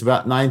deficit is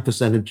about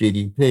 9% of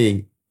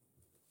GDP.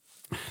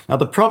 Now,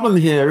 the problem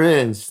here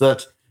is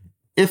that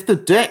if the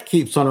debt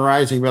keeps on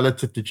rising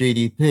relative to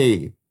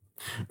GDP,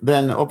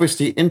 then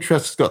obviously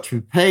interest has got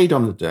to be paid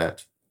on the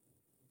debt.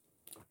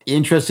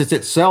 Interest is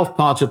itself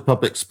part of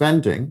public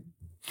spending.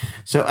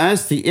 So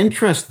as the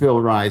interest bill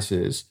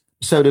rises,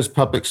 so does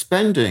public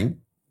spending.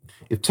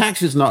 If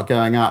taxes are not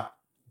going up,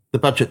 the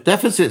budget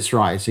deficit's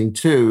rising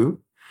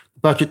too. The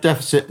budget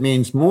deficit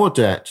means more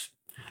debt.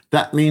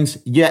 That means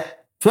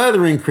yet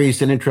further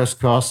increase in interest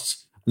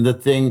costs, and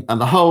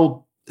the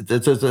whole,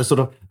 there's a sort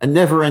of a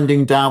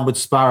never-ending downward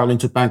spiral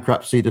into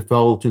bankruptcy,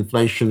 default,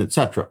 inflation,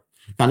 etc.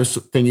 Kind of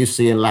thing you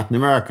see in Latin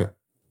America.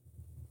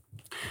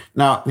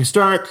 Now,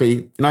 historically,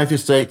 the United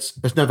States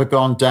has never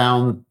gone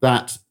down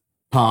that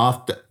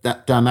path,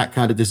 down that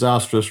kind of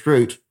disastrous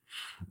route.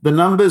 The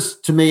numbers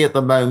to me at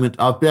the moment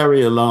are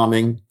very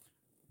alarming.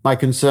 My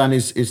concern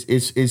is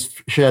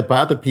shared by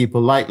other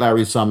people like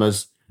Larry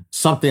Summers.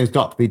 Something has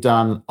got to be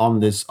done on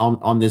this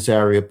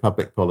area of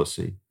public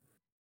policy.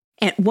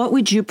 And what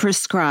would you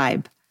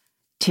prescribe,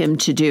 Tim,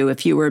 to do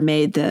if you were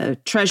made the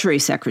Treasury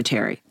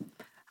Secretary?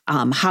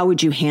 How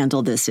would you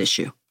handle this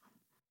issue?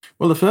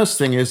 Well, the first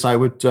thing is I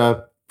would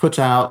put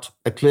out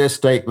a clear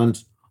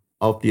statement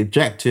of the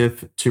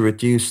objective to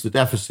reduce the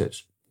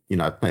deficit.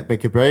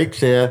 Make a very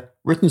clear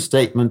written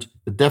statement: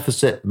 the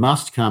deficit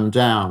must come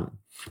down.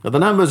 Now, the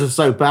numbers are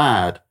so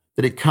bad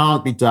that it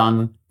can't be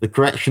done. The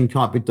correction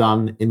can't be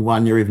done in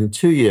 1 year, even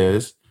 2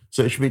 years.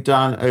 So it should be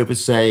done over,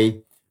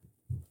 say,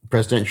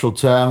 presidential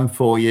term,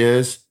 4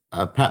 years,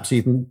 perhaps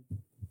even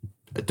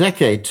a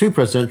decade, 2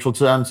 presidential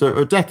terms, or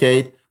a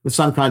decade, with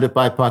some kind of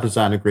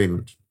bipartisan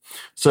agreement.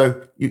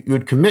 So you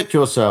would commit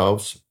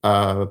yourselves,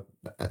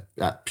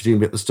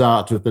 presumably at the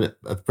start of the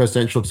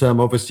presidential term.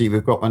 Obviously,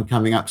 we've got one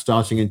coming up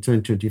starting in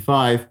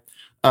 2025,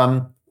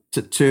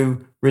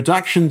 to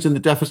reductions in the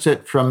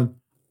deficit from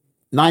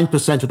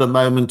 9% at the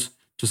moment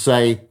to,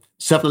 say,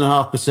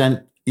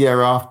 7.5%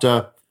 year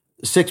after,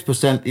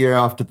 6% the year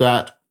after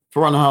that,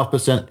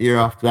 4.5% the year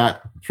after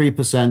that,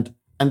 3%.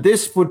 And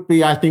this would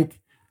be, I think,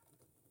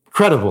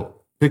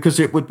 credible, because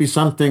it would be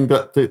something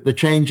that the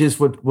changes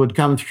would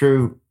come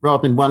through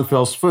rather than one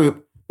fell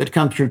swoop. They'd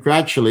come through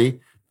gradually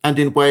and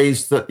in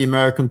ways that the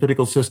American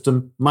political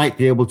system might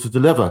be able to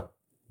deliver.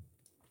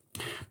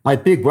 My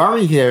big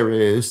worry here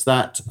is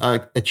that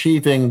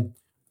achieving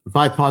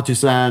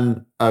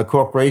bipartisan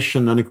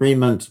cooperation and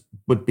agreement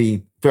would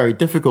be very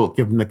difficult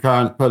given the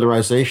current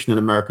polarization in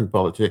American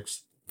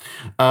politics.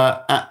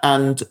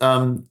 And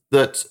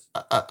that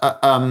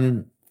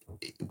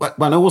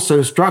one also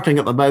is struggling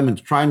at the moment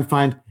to try and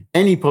find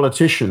any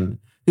politician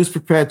who's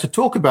prepared to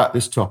talk about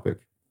this topic.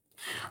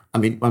 I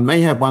mean, one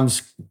may have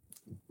one's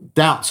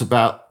doubts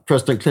about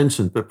President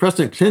Clinton, but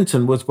President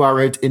Clinton was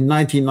worried in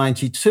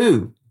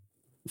 1992,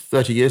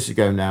 30 years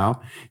ago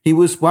now. He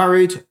was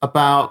worried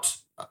about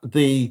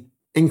the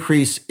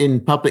increase in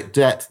public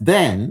debt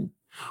then,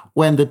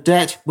 when the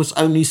debt was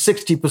only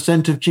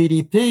 60% of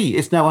GDP.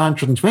 It's now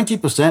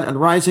 120% and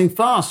rising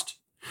fast.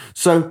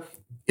 So,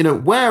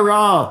 where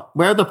are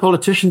the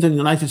politicians in the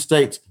United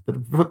States that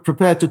are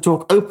prepared to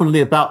talk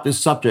openly about this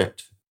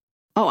subject?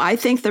 Oh, I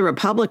think the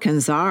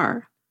Republicans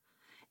are.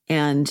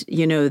 And,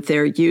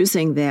 they're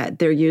using that.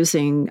 They're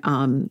using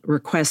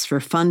requests for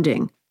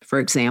funding, for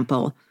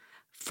example,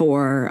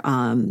 for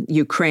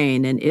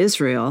Ukraine and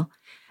Israel.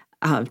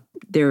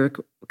 They're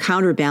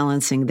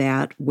counterbalancing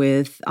that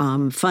with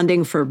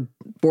funding for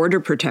border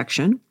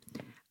protection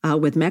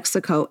with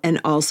Mexico and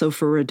also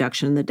for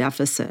reduction in the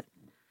deficit.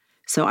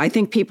 So I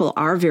think people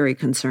are very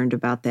concerned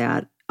about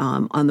that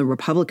on the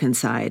Republican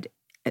side.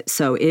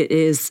 So it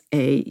is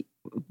a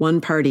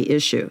one-party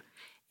issue.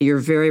 You're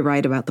very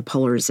right about the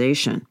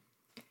polarization.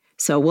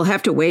 So we'll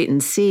have to wait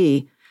and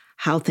see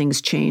how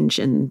things change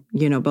in,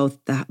 both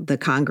the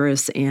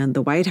Congress and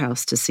the White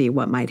House to see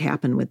what might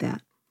happen with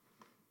that.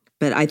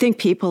 But I think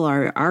people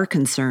are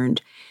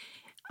concerned.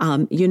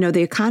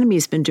 The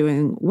economy's been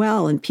doing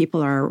well, and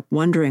people are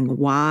wondering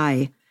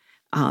why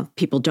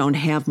people don't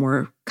have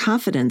more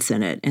confidence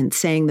in it, and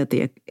saying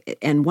that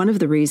and one of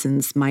the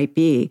reasons might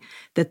be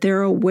that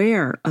they're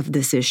aware of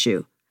this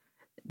issue,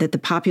 that the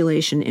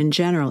population in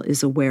general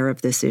is aware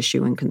of this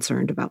issue and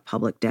concerned about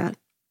public debt.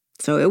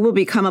 So it will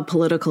become a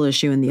political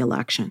issue in the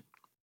election.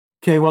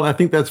 Okay, well, I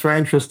think that's very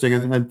interesting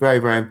and very,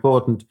 very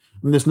important.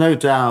 And there's no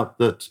doubt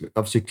that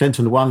obviously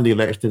Clinton won the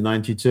election in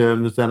 92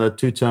 and was then a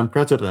 2-term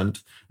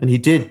president. And he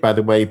did, by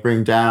the way,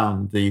 bring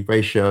down the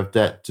ratio of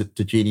debt to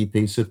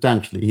GDP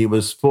substantially. He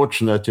was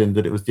fortunate in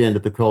that it was the end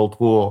of the Cold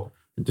War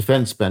and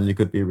defense spending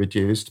could be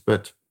reduced.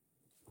 But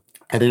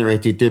at any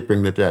rate, he did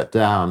bring the debt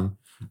down.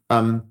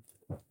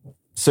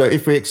 So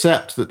if we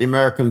accept that the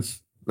American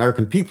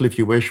people, if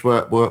you wish,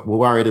 were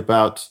worried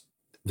about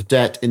the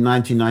debt in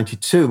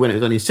 1992 when it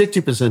was only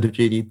 60% of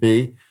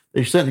GDP,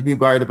 they should certainly be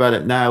worried about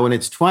it now when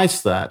it's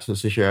twice that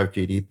as a share of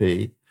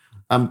GDP.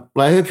 Well,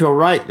 I hope you're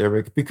right,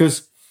 Eric,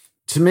 because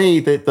to me,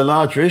 the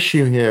larger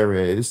issue here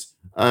is,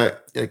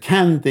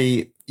 can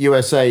the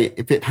USA,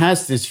 if it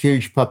has this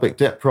huge public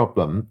debt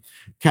problem,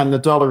 can the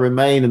dollar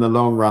remain in the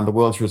long run the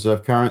world's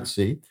reserve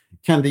currency?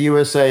 Can the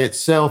USA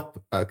itself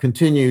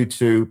continue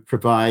to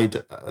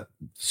provide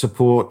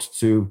support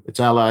to its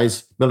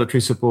allies,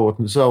 military support,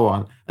 and so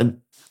on?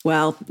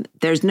 Well,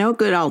 there's no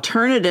good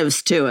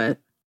alternatives to it.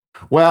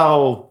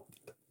 Well,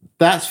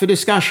 that's for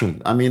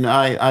discussion. I mean,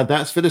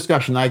 that's for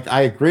discussion.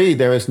 I agree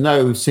there is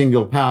no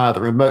single power that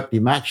remotely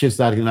matches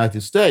that of the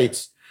United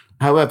States.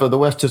 However, the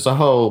West as a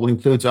whole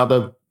includes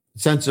other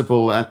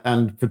sensible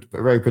and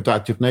very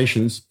productive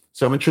nations.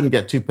 So one shouldn't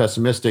get too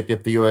pessimistic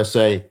if the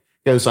USA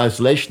goes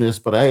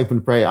isolationist, but I hope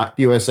and pray the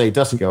USA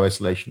doesn't go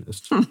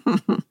isolationist.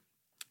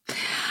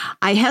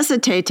 I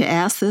hesitate to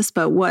ask this,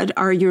 but what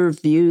are your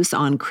views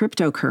on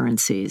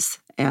cryptocurrencies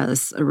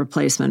as a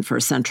replacement for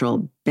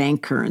central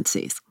bank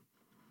currencies.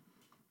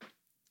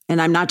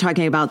 And I'm not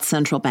talking about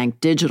central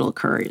bank digital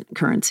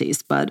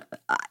currencies, but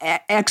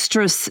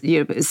extra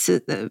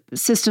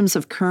systems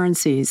of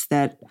currencies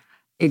that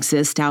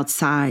exist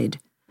outside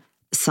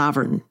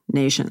sovereign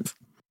nations.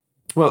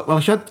 Well,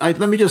 let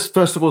me just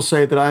first of all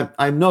say that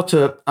I'm not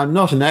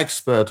an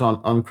expert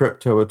on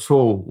crypto at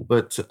all,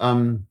 but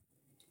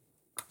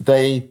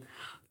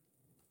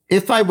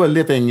if I were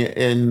living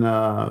in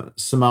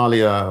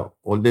Somalia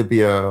or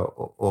Libya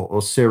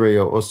or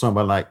Syria or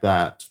somewhere like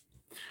that,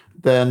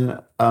 then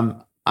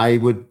I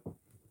would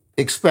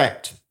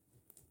expect,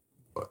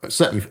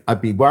 certainly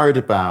I'd be worried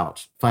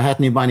about, if I had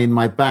any money in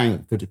my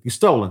bank, could it be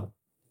stolen?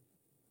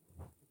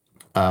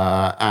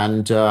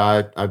 I'd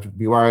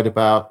be worried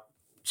about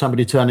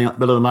somebody turning up in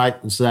the middle of the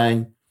night and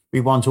saying,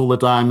 we want all the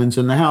diamonds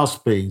in the house,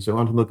 please. We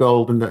want all the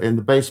gold in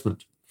the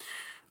basement.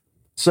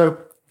 So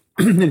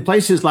in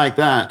places like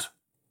that,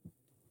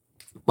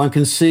 one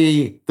can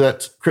see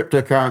that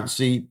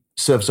cryptocurrency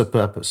serves a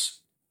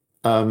purpose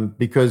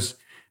because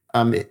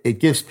it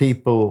gives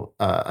people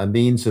a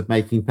means of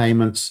making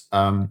payments.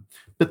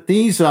 But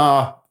these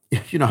are,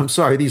 I'm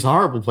sorry, these are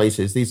horrible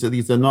places. These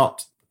are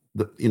not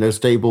the,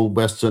 stable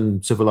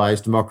Western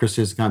civilized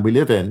democracies the kind we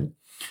live in.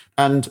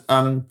 And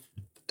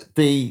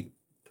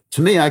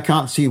to me, I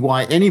can't see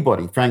why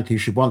anybody, frankly,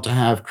 should want to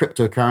have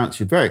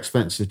cryptocurrency. Very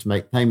expensive to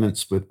make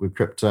payments with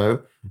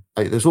crypto.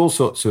 There's all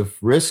sorts of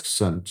risks,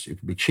 and you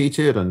can be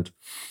cheated. And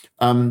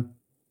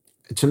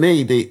to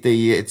me,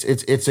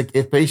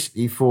 it's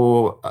basically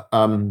for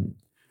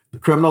the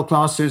criminal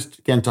classes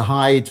again to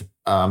hide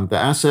their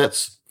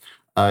assets.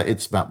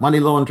 It's about money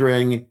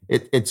laundering.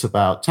 It's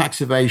about tax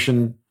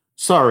evasion.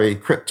 Sorry,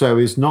 crypto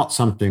is not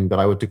something that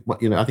I would.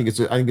 I think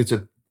it's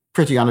a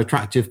pretty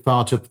unattractive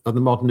part of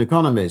the modern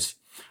economies.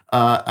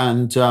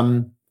 And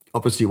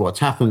obviously, what's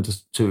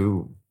happened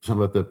to some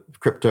of the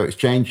crypto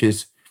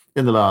exchanges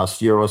in the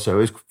last year or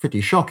so is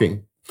pretty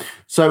shocking.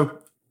 So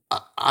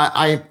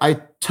I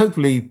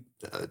totally,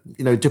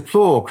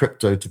 deplore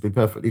crypto, to be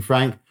perfectly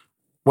frank,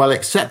 while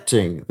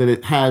accepting that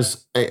it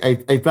has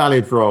a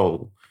valid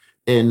role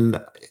in,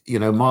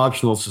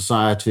 marginal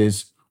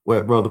societies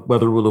where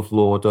the rule of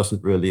law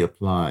doesn't really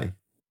apply.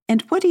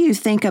 And what do you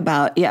think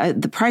about,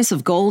 the price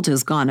of gold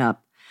has gone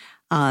up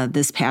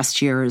this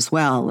past year as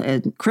well.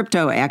 And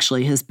crypto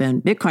actually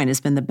Bitcoin has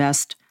been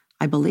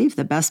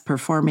the best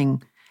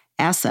performing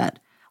asset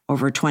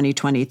over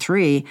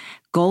 2023.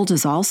 Gold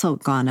has also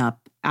gone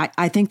up.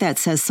 I think that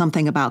says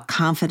something about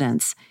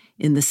confidence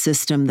in the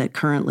system that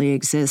currently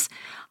exists.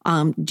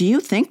 Do you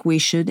think we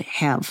should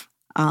have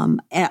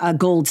a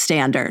gold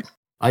standard?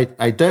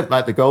 I don't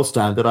like the gold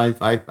standard. I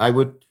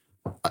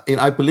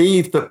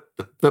believe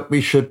that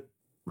we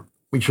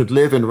should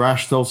live in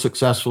rational,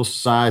 successful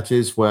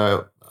societies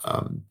where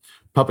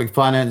public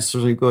finance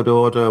is in good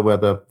order, where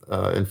the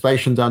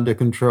inflation's under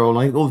control.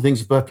 I think all the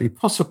things are perfectly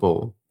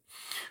possible.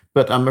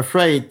 But I'm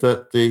afraid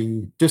that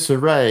the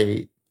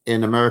disarray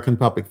in American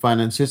public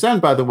finances,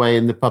 and by the way,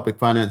 in the public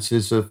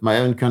finances of my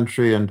own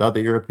country and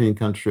other European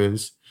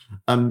countries,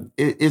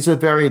 is a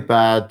very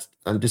bad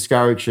and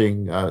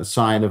discouraging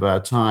sign of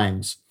our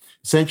times.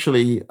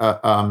 Essentially,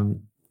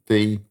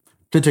 the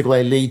political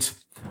elite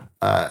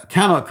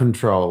cannot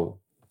control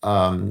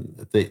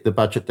the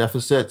budget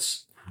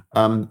deficits.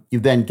 You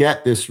then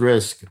get this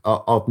risk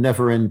of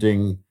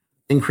never-ending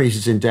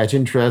increases in debt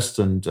interest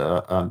and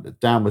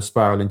downward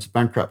spiral into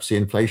bankruptcy,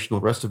 inflation, all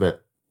the rest of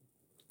it,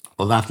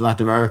 or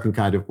Latin American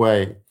kind of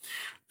way.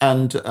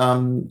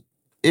 And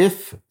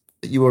if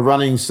you were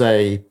running,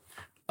 say,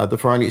 the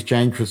foreign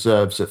exchange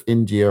reserves of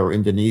India or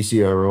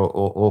Indonesia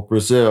or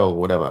Brazil or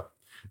whatever,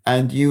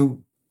 and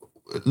you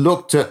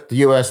looked at the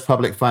US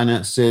public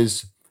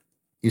finances,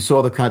 you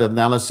saw the kind of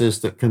analysis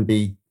that can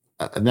be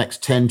the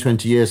next 10,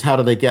 20 years, how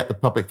do they get the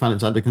public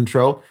finance under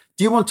control?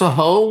 Do you want to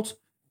hold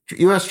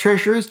US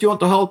treasuries? Do you want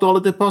to hold dollar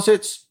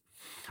deposits?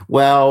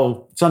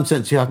 Well, in some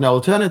sense, you have no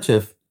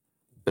alternative.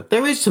 But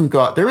there is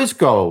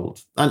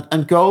gold.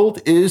 And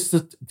gold is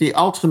the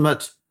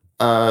ultimate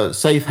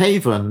safe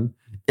haven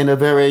in a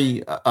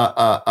very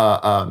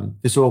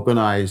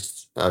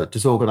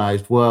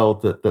disorganized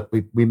world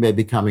that we may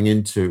be coming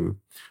into.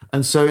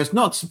 And so it's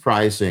not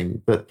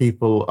surprising that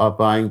people are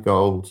buying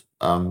gold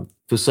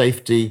for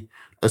safety,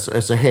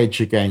 as a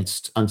hedge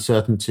against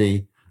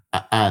uncertainty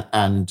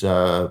and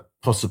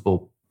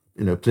possible,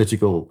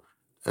 political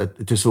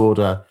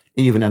disorder,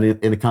 even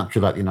in a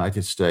country like the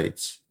United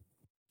States.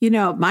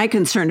 My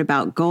concern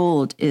about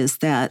gold is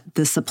that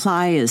the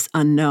supply is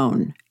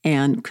unknown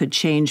and could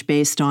change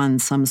based on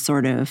some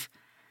sort of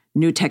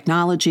new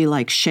technology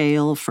like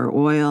shale for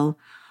oil,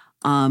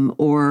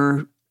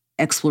 or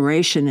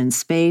exploration in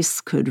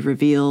space could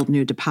reveal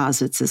new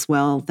deposits as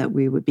well that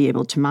we would be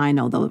able to mine,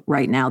 although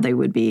right now they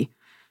would be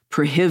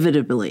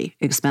prohibitively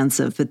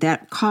expensive, but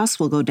that cost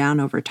will go down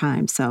over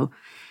time. So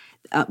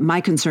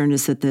my concern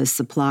is that the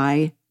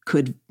supply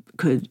could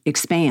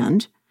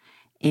expand.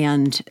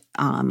 And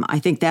I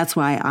think that's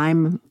why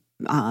I'm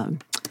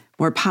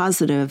more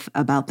positive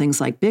about things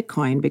like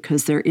Bitcoin,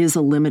 because there is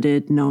a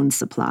limited known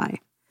supply.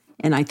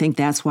 And I think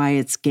that's why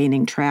it's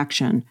gaining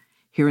traction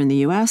here in the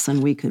U.S.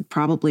 And we could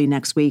probably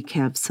next week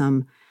have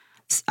some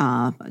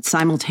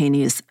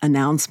simultaneous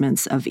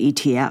announcements of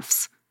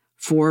ETFs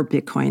for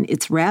Bitcoin.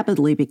 It's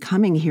rapidly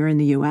becoming here in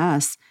the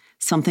U.S.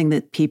 something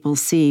that people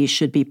see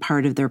should be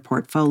part of their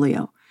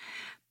portfolio.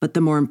 But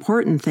the more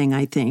important thing,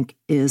 I think,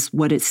 is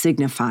what it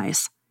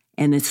signifies.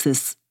 And it's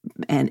this,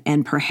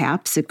 and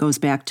perhaps it goes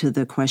back to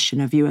the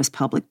question of U.S.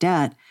 public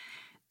debt,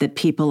 that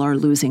people are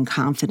losing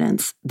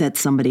confidence that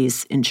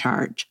somebody's in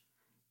charge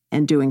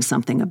and doing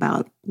something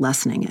about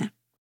lessening it.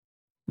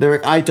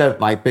 Lyric, I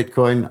don't like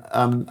Bitcoin.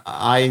 I'm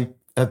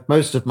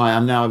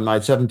now in my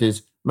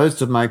 70s.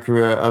 Most of my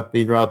career, I've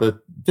been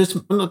rather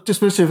not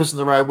dismissive isn't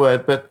the right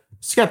word, but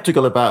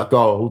skeptical about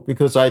gold,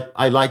 because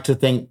I like to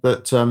think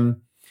that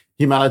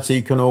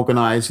humanity can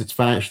organize its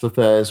financial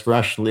affairs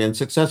rationally and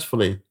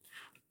successfully.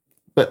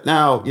 But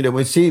now,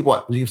 we see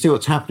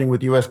what's happening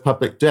with U.S.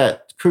 public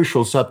debt,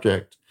 crucial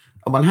subject.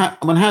 And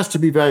one has to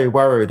be very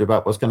worried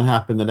about what's going to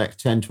happen in the next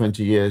 10,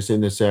 20 years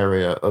in this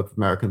area of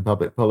American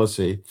public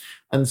policy.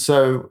 And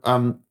so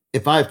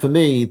for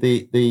me,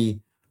 the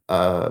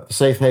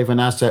safe haven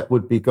asset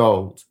would be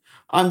gold.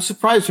 I'm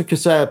surprised what you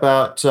say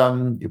about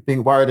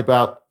being worried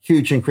about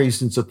huge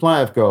increase in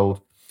supply of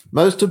gold.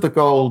 Most of the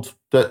gold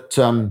that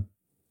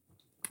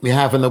we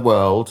have in the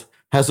world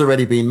has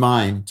already been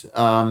mined.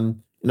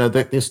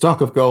 The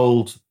stock of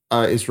gold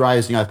is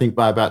rising, I think,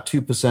 by about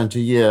 2% a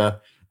year.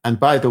 And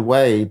by the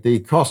way, the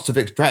costs of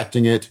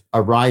extracting it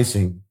are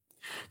rising.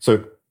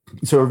 So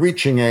we're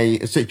reaching a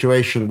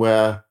situation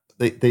where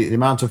the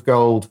amount of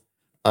gold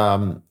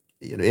everything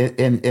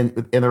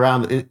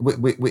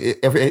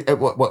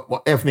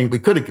we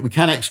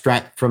can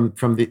extract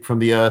from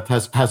the earth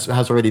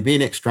has already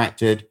been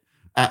extracted,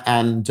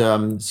 and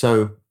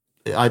so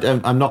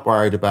I'm not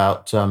worried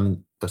about a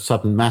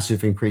sudden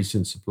massive increase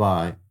in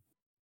supply.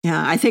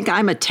 Yeah, I think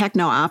I'm a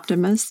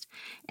techno-optimist,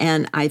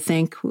 and I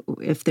think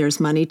if there's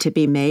money to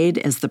be made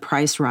as the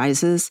price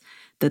rises,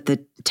 that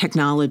the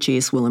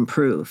technologies will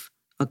improve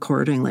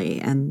accordingly.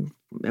 And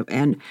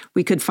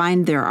we could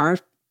find there are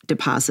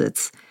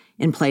deposits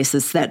in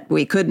places that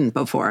we couldn't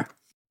before.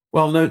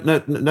 Well, no,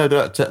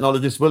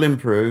 technologies will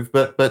improve,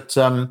 but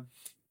when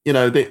you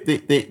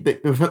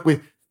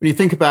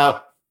think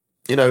about,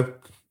 in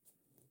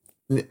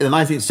the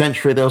 19th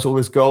century, there was all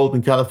this gold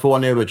in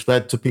California, which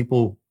led to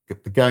people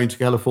going to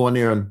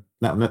California, and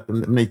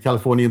many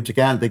Californians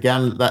began.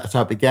 That's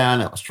how it began.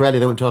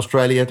 Australia, they went to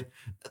Australia.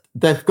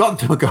 They've got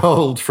the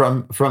gold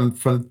from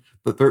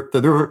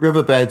the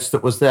riverbeds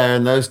that was there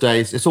in those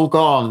days. It's all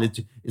gone.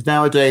 It's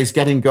nowadays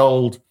getting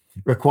gold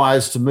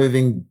requires to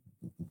moving.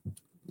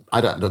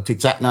 I don't know what the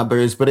exact number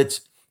is, but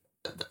it's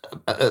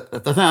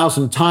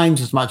 1,000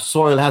 times as much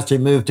soil has to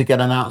be moved to get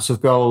an ounce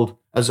of gold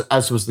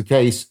as was the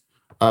case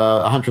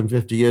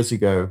 150 years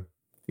ago.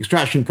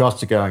 Extraction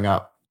costs are going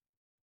up.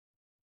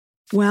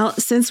 Well,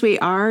 since we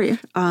are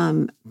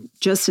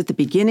just at the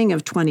beginning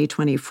of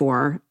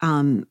 2024,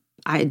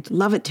 I'd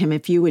love it, Tim,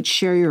 if you would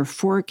share your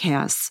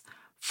forecasts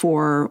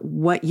for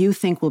what you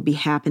think will be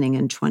happening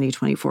in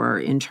 2024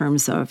 in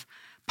terms of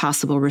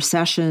possible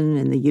recession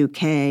in the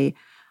UK,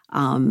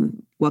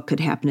 what could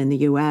happen in the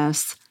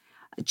US,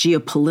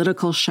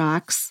 geopolitical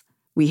shocks.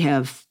 We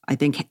have, I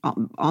think,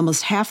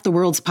 almost half the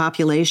world's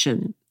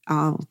population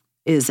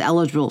is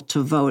eligible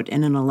to vote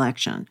in an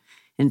election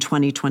in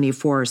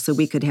 2024. So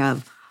we could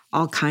have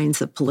all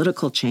kinds of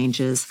political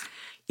changes.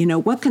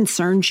 What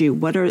concerns you?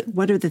 What are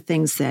the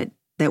things that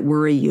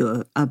worry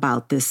you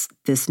about this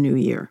new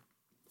year?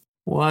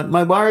 Well,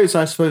 my worries,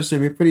 I suppose, to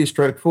be pretty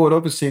straightforward.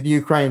 Obviously, the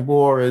Ukraine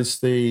war is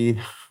the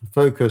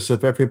focus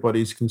of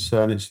everybody's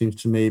concern, it seems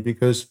to me,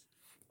 because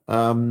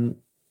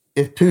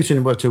if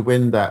Putin were to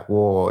win that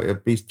war,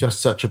 it'd be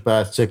just such a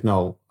bad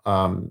signal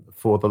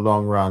for the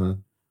long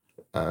run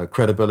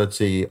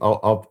credibility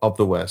of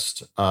the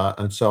West.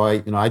 And so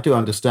I do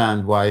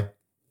understand why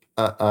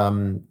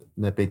there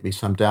may be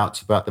some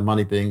doubts about the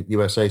money being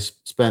USA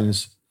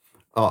spends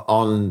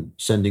on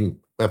sending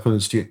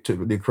weapons to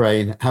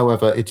Ukraine.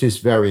 However, it is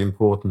very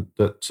important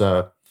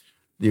that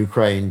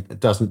Ukraine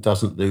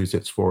doesn't lose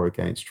its war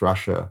against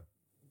Russia.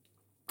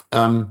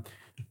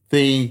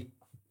 Obviously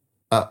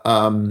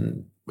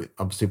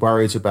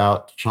worries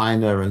about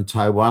China and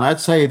Taiwan. I'd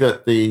say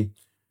that the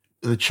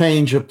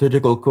change of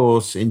political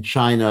course in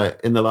China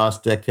in the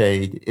last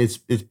decade it's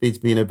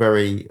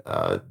been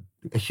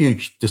a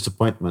huge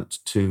disappointment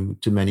to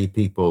many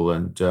people.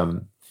 And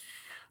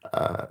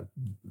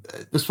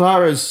as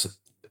far as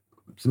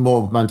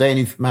more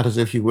mundane matters,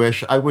 if you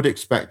wish, I would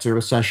expect a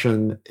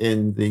recession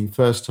in the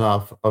first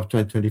half of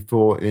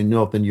 2024 in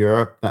Northern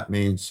Europe. That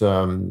means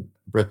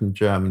Britain,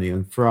 Germany,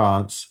 and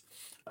France.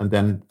 And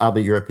then other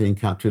European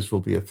countries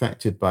will be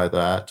affected by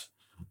that.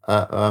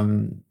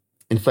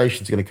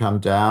 Inflation is going to come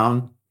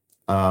down.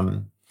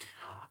 I've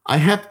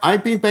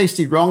been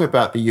basically wrong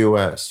about the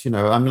US.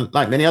 I'm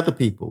like many other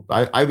people.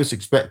 I was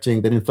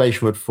expecting that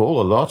inflation would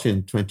fall a lot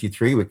in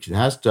 23, which it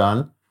has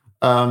done.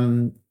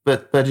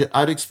 But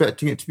I'd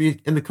expecting it to be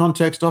in the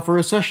context of a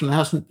recession. There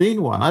hasn't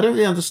been one. I don't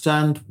really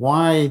understand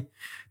why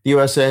the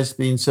USA has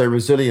been so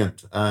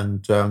resilient.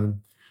 And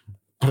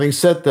having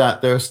said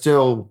that, there are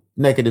still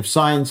negative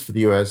signs for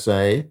the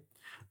USA.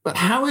 But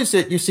how is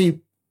it, you see,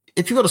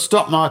 if you've got a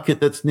stock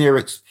market that's near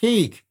its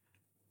peak,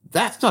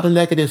 that's not a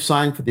negative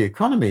sign for the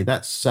economy.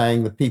 That's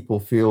saying that people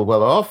feel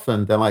well off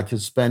and they like to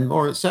spend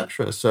more,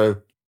 etc.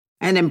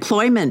 And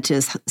employment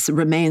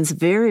remains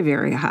very,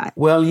 very high.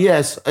 Well,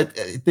 yes,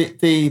 in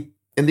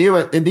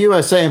the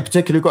USA in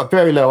particular, we've got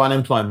very low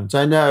unemployment.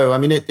 I know. I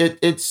mean,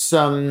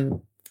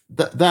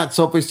 that's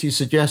obviously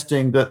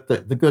suggesting that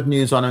the good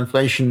news on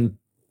inflation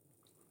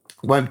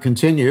won't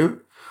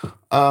continue.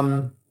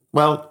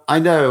 Well, I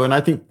know, and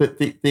I think that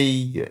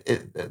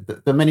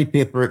the many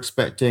people are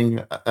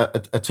expecting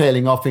a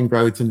tailing off in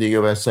growth in the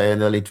USA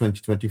in early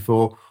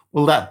 2024.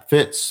 Well, that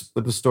fits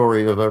with the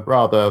story of a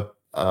rather,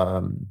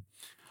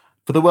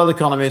 for the world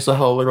economy as a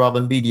whole, a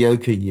rather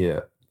mediocre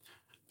year.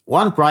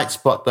 One bright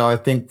spot, though, I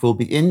think will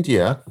be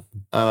India,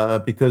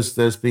 because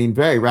there's been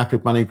very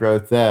rapid money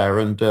growth there,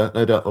 and no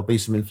doubt there'll be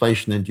some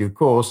inflation in due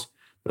course.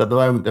 But at the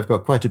moment, they've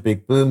got quite a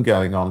big boom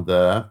going on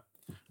there.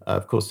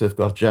 Of course, they've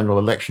got a general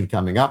election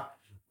coming up.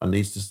 I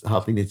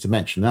hardly need to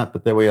mention that,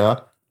 but there we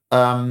are.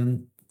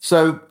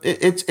 So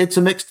it's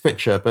a mixed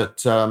picture,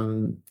 but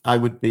I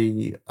would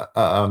be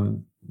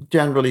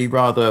generally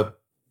rather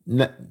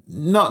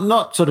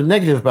not sort of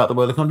negative about the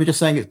world economy, just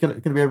saying it's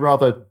going to be a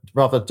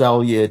rather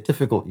dull year,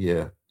 difficult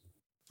year.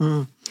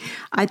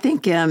 I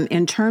think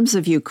in terms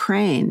of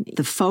Ukraine,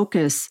 the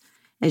focus,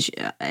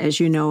 as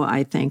you know,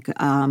 I think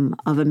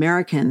of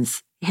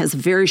Americans has a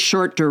very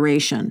short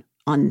duration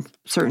on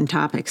certain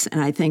topics.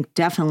 And I think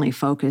definitely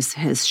focus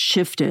has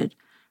shifted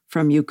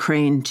from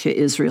Ukraine to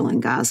Israel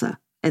and Gaza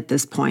at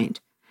this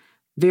point.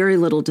 Very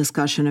little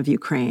discussion of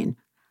Ukraine,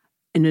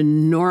 an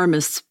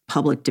enormous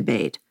public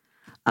debate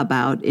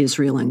about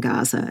Israel and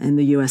Gaza and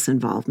the U.S.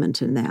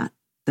 involvement in that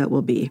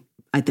will be,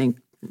 I think,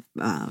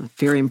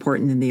 very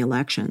important in the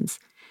elections.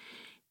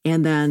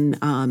 And then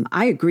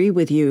I agree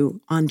with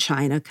you on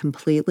China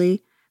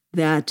completely,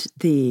 that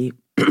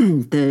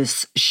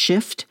this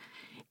shift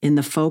in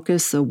the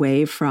focus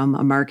away from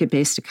a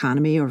market-based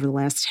economy over the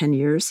last 10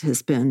 years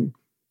has been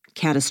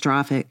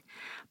catastrophic.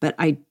 But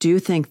I do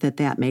think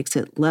that makes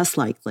it less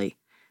likely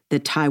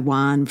that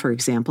Taiwan, for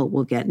example,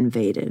 will get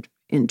invaded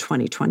in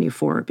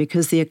 2024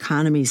 because the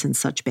economy's in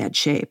such bad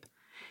shape.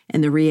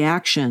 And the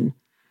reaction,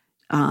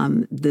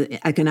 the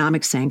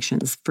economic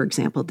sanctions, for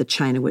example, that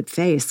China would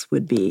face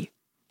would be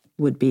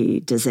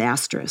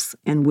disastrous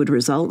and would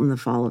result in the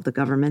fall of the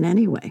government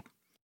anyway.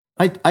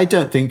 I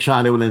don't think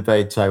China will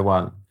invade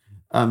Taiwan.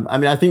 I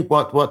mean, I think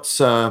it'd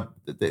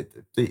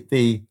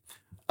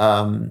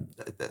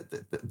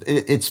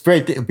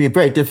be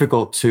very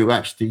difficult to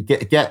actually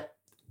get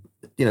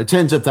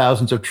tens of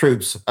thousands of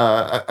troops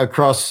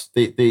across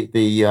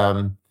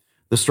the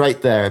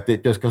strait there.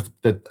 Just got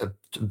a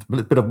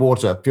bit of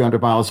water, a few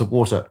hundred miles of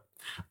water.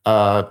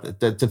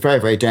 It's very,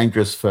 very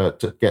dangerous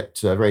to get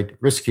very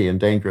risky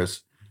and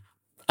dangerous.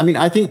 I mean,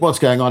 I think what's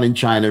going on in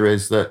China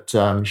is that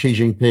Xi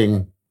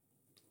Jinping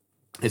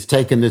has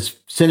taken this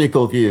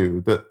cynical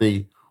view that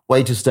the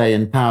way to stay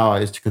in power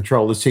is to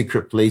control the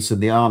secret police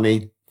and the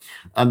army,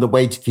 and the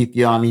way to keep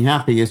the army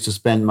happy is to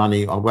spend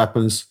money on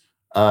weapons,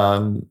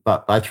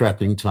 but by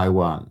threatening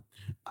Taiwan.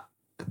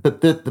 But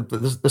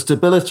the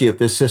stability of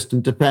this system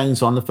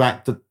depends on the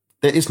fact that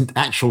there isn't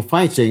actual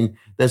fighting.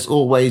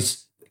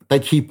 They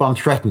keep on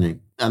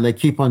threatening, and they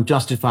keep on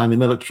justifying the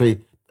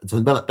military.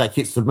 That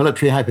keeps the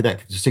military happy, that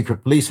keeps the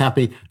secret police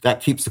happy,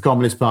 that keeps the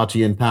Communist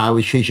Party in power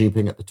with Xi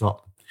Jinping at the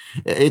top.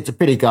 It's a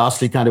pretty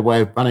ghastly kind of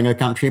way of running a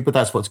country, but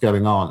that's what's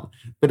going on.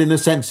 But in a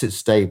sense, it's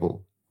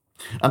stable.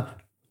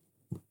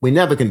 We're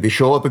never going to be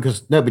sure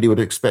because nobody would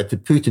have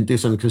expected Putin to do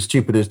something as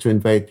stupid as to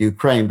invade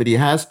Ukraine, but he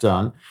has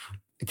done.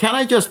 Can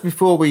I just,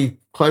 before we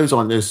close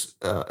on this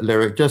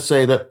lyric, just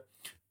say that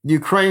the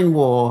Ukraine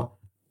war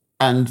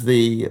and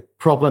the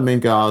problem in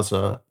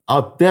Gaza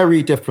are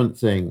very different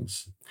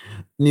things.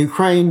 In the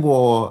Ukraine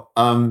war,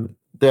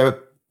 they're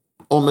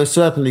almost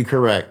certainly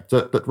correct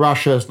that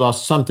Russia has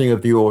lost something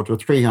of the order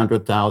of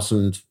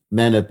 300,000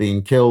 men have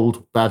been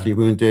killed, badly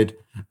wounded,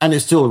 and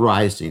it's still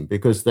rising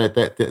because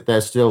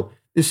they're still.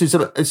 This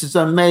is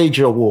a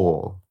major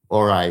war,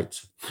 all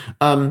right.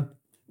 And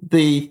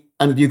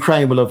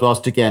Ukraine will have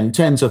lost again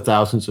tens of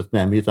thousands of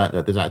men. We don't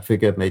know the exact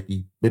figure,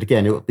 maybe, but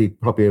again, it will be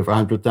probably over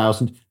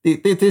 100,000.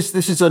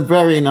 This is a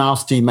very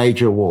nasty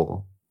major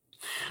war.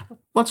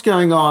 What's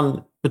going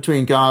on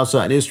between Gaza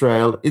and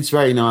Israel? It's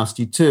very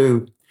nasty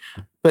too.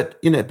 But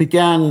it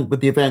began with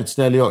the events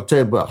in early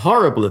October,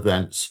 horrible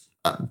events,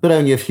 but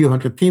only a few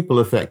hundred people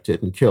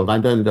affected and killed. I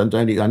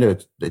know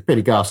it's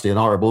pretty ghastly and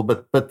horrible,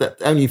 but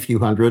only a few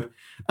hundred.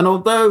 And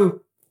although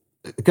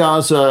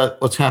Gaza,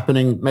 what's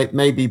happening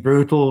may be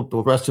brutal,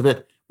 the rest of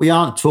it, we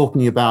aren't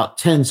talking about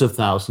tens of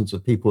thousands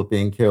of people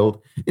being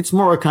killed. It's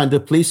more a kind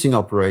of policing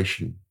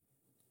operation.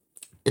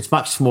 It's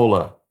much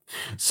smaller.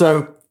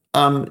 So,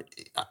 and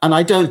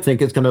I don't think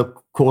it's going to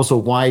cause a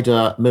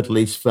wider Middle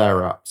East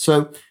flare-up.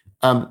 So,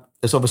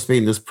 there's obviously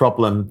been this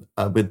problem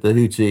with the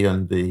Houthi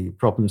and the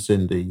problems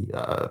in the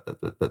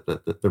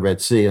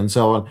Red Sea and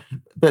so on.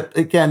 But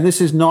again,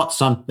 this is not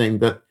something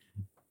that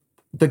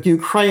the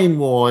Ukraine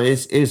war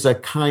is a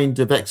kind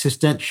of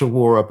existential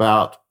war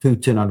about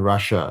Putin and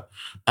Russia.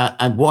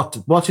 And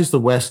what is the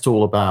West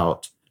all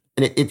about?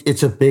 And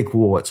it's a big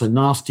war. It's a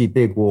nasty,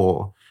 big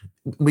war.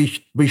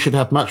 We should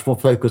have much more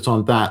focus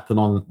on that than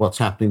on what's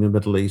happening in the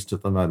Middle East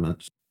at the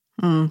moment.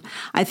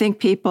 I think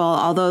people,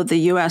 although the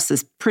U.S.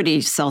 is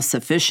pretty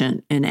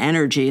self-sufficient in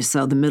energy,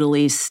 so the Middle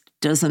East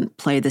doesn't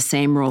play the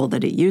same role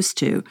that it used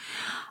to.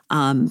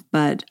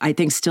 But I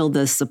think still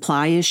the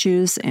supply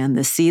issues and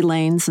the sea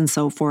lanes and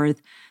so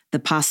forth, the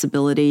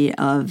possibility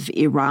of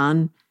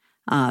Iran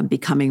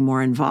becoming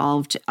more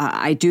involved.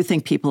 I do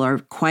think people are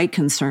quite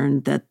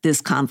concerned that this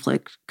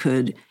conflict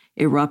could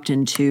erupt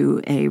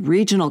into a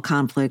regional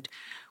conflict,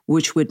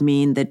 which would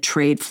mean that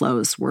trade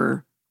flows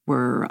were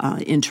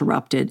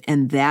interrupted,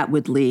 and that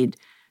would lead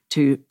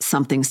to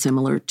something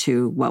similar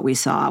to what we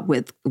saw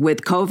with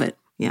COVID.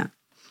 Yeah,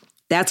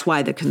 that's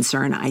why the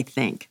concern, I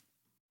think.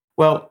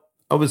 Well,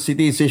 obviously,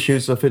 these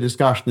issues are for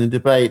discussion and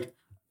debate.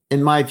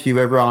 In my view,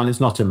 Iran is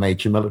not a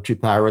major military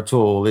power at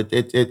all. It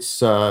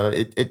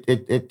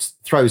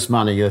throws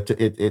money at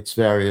its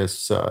various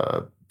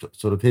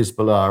sort of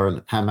Hezbollah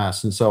and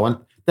Hamas and so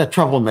on. They're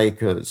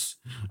troublemakers.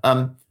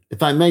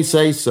 If I may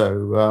say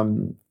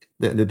so,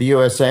 the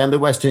USA and the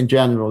West in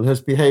general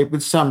has behaved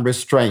with some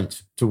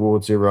restraint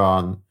towards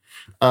Iran.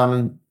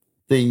 If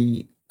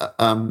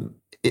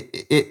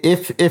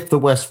the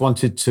West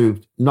wanted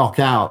to knock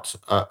out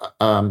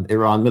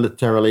Iran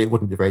militarily, it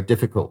wouldn't be very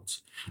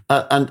difficult.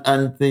 In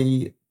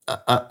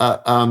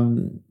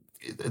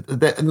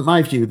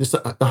my view,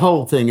 the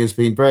whole thing has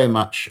been very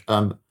much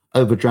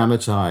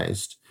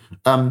over-dramatized.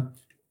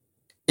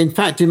 In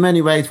fact, in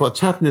many ways, what's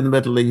happened in the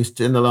Middle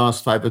East in the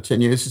last 5 or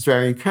 10 years is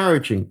very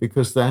encouraging,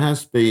 because there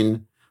has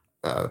been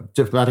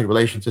diplomatic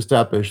relations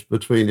established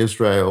between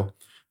Israel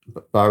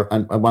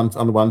on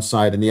the one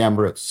side and the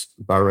Emirates,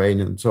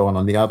 Bahrain, and so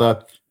on the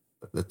other.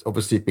 There's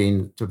obviously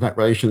been diplomatic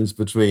relations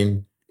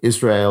between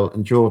Israel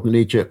and Jordan and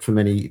Egypt for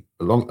many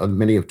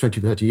of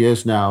 20, 30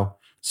 years now.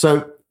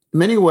 So in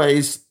many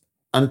ways,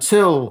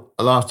 until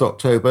last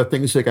October,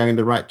 things are going in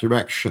the right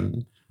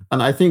direction.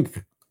 And I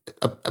think,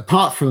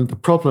 apart from the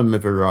problem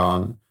of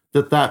Iran,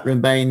 that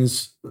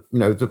remains,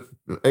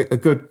 a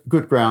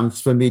good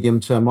grounds for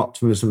medium-term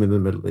optimism in the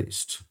Middle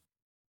East.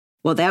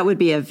 Well, that would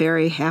be a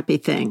very happy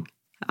thing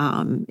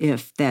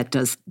if that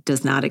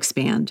does not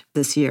expand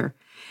this year.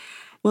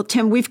 Well,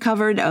 Tim, we've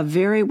covered a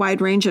very wide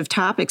range of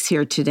topics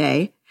here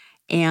today,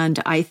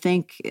 and I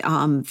think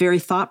very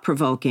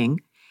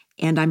thought-provoking.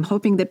 And I'm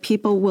hoping that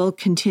people will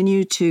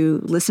continue to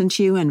listen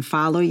to you and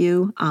follow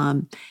you.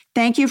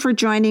 Thank you for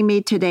joining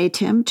me today,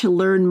 Tim. To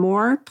learn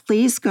more,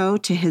 please go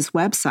to his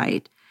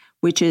website,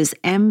 which is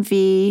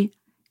mv-pt.org,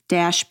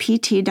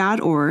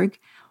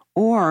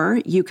 or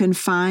you can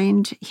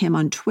find him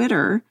on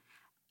Twitter,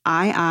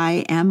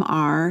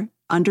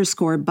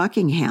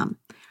 IIMR_Buckingham.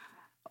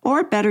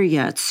 Or better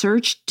yet,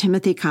 search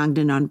Timothy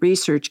Congdon on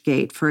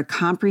ResearchGate for a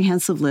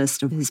comprehensive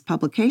list of his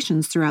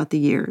publications throughout the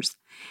years.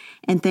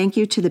 And thank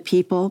you to the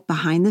people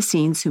behind the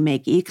scenes who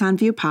make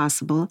EconView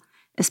possible,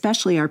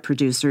 especially our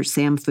producer,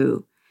 Sam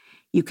Fu.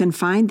 You can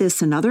find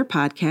this and other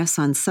podcasts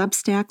on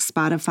Substack,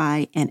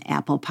 Spotify, and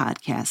Apple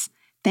Podcasts.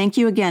 Thank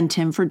you again,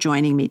 Tim, for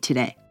joining me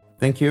today.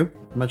 Thank you.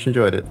 Much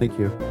enjoyed it. Thank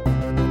you.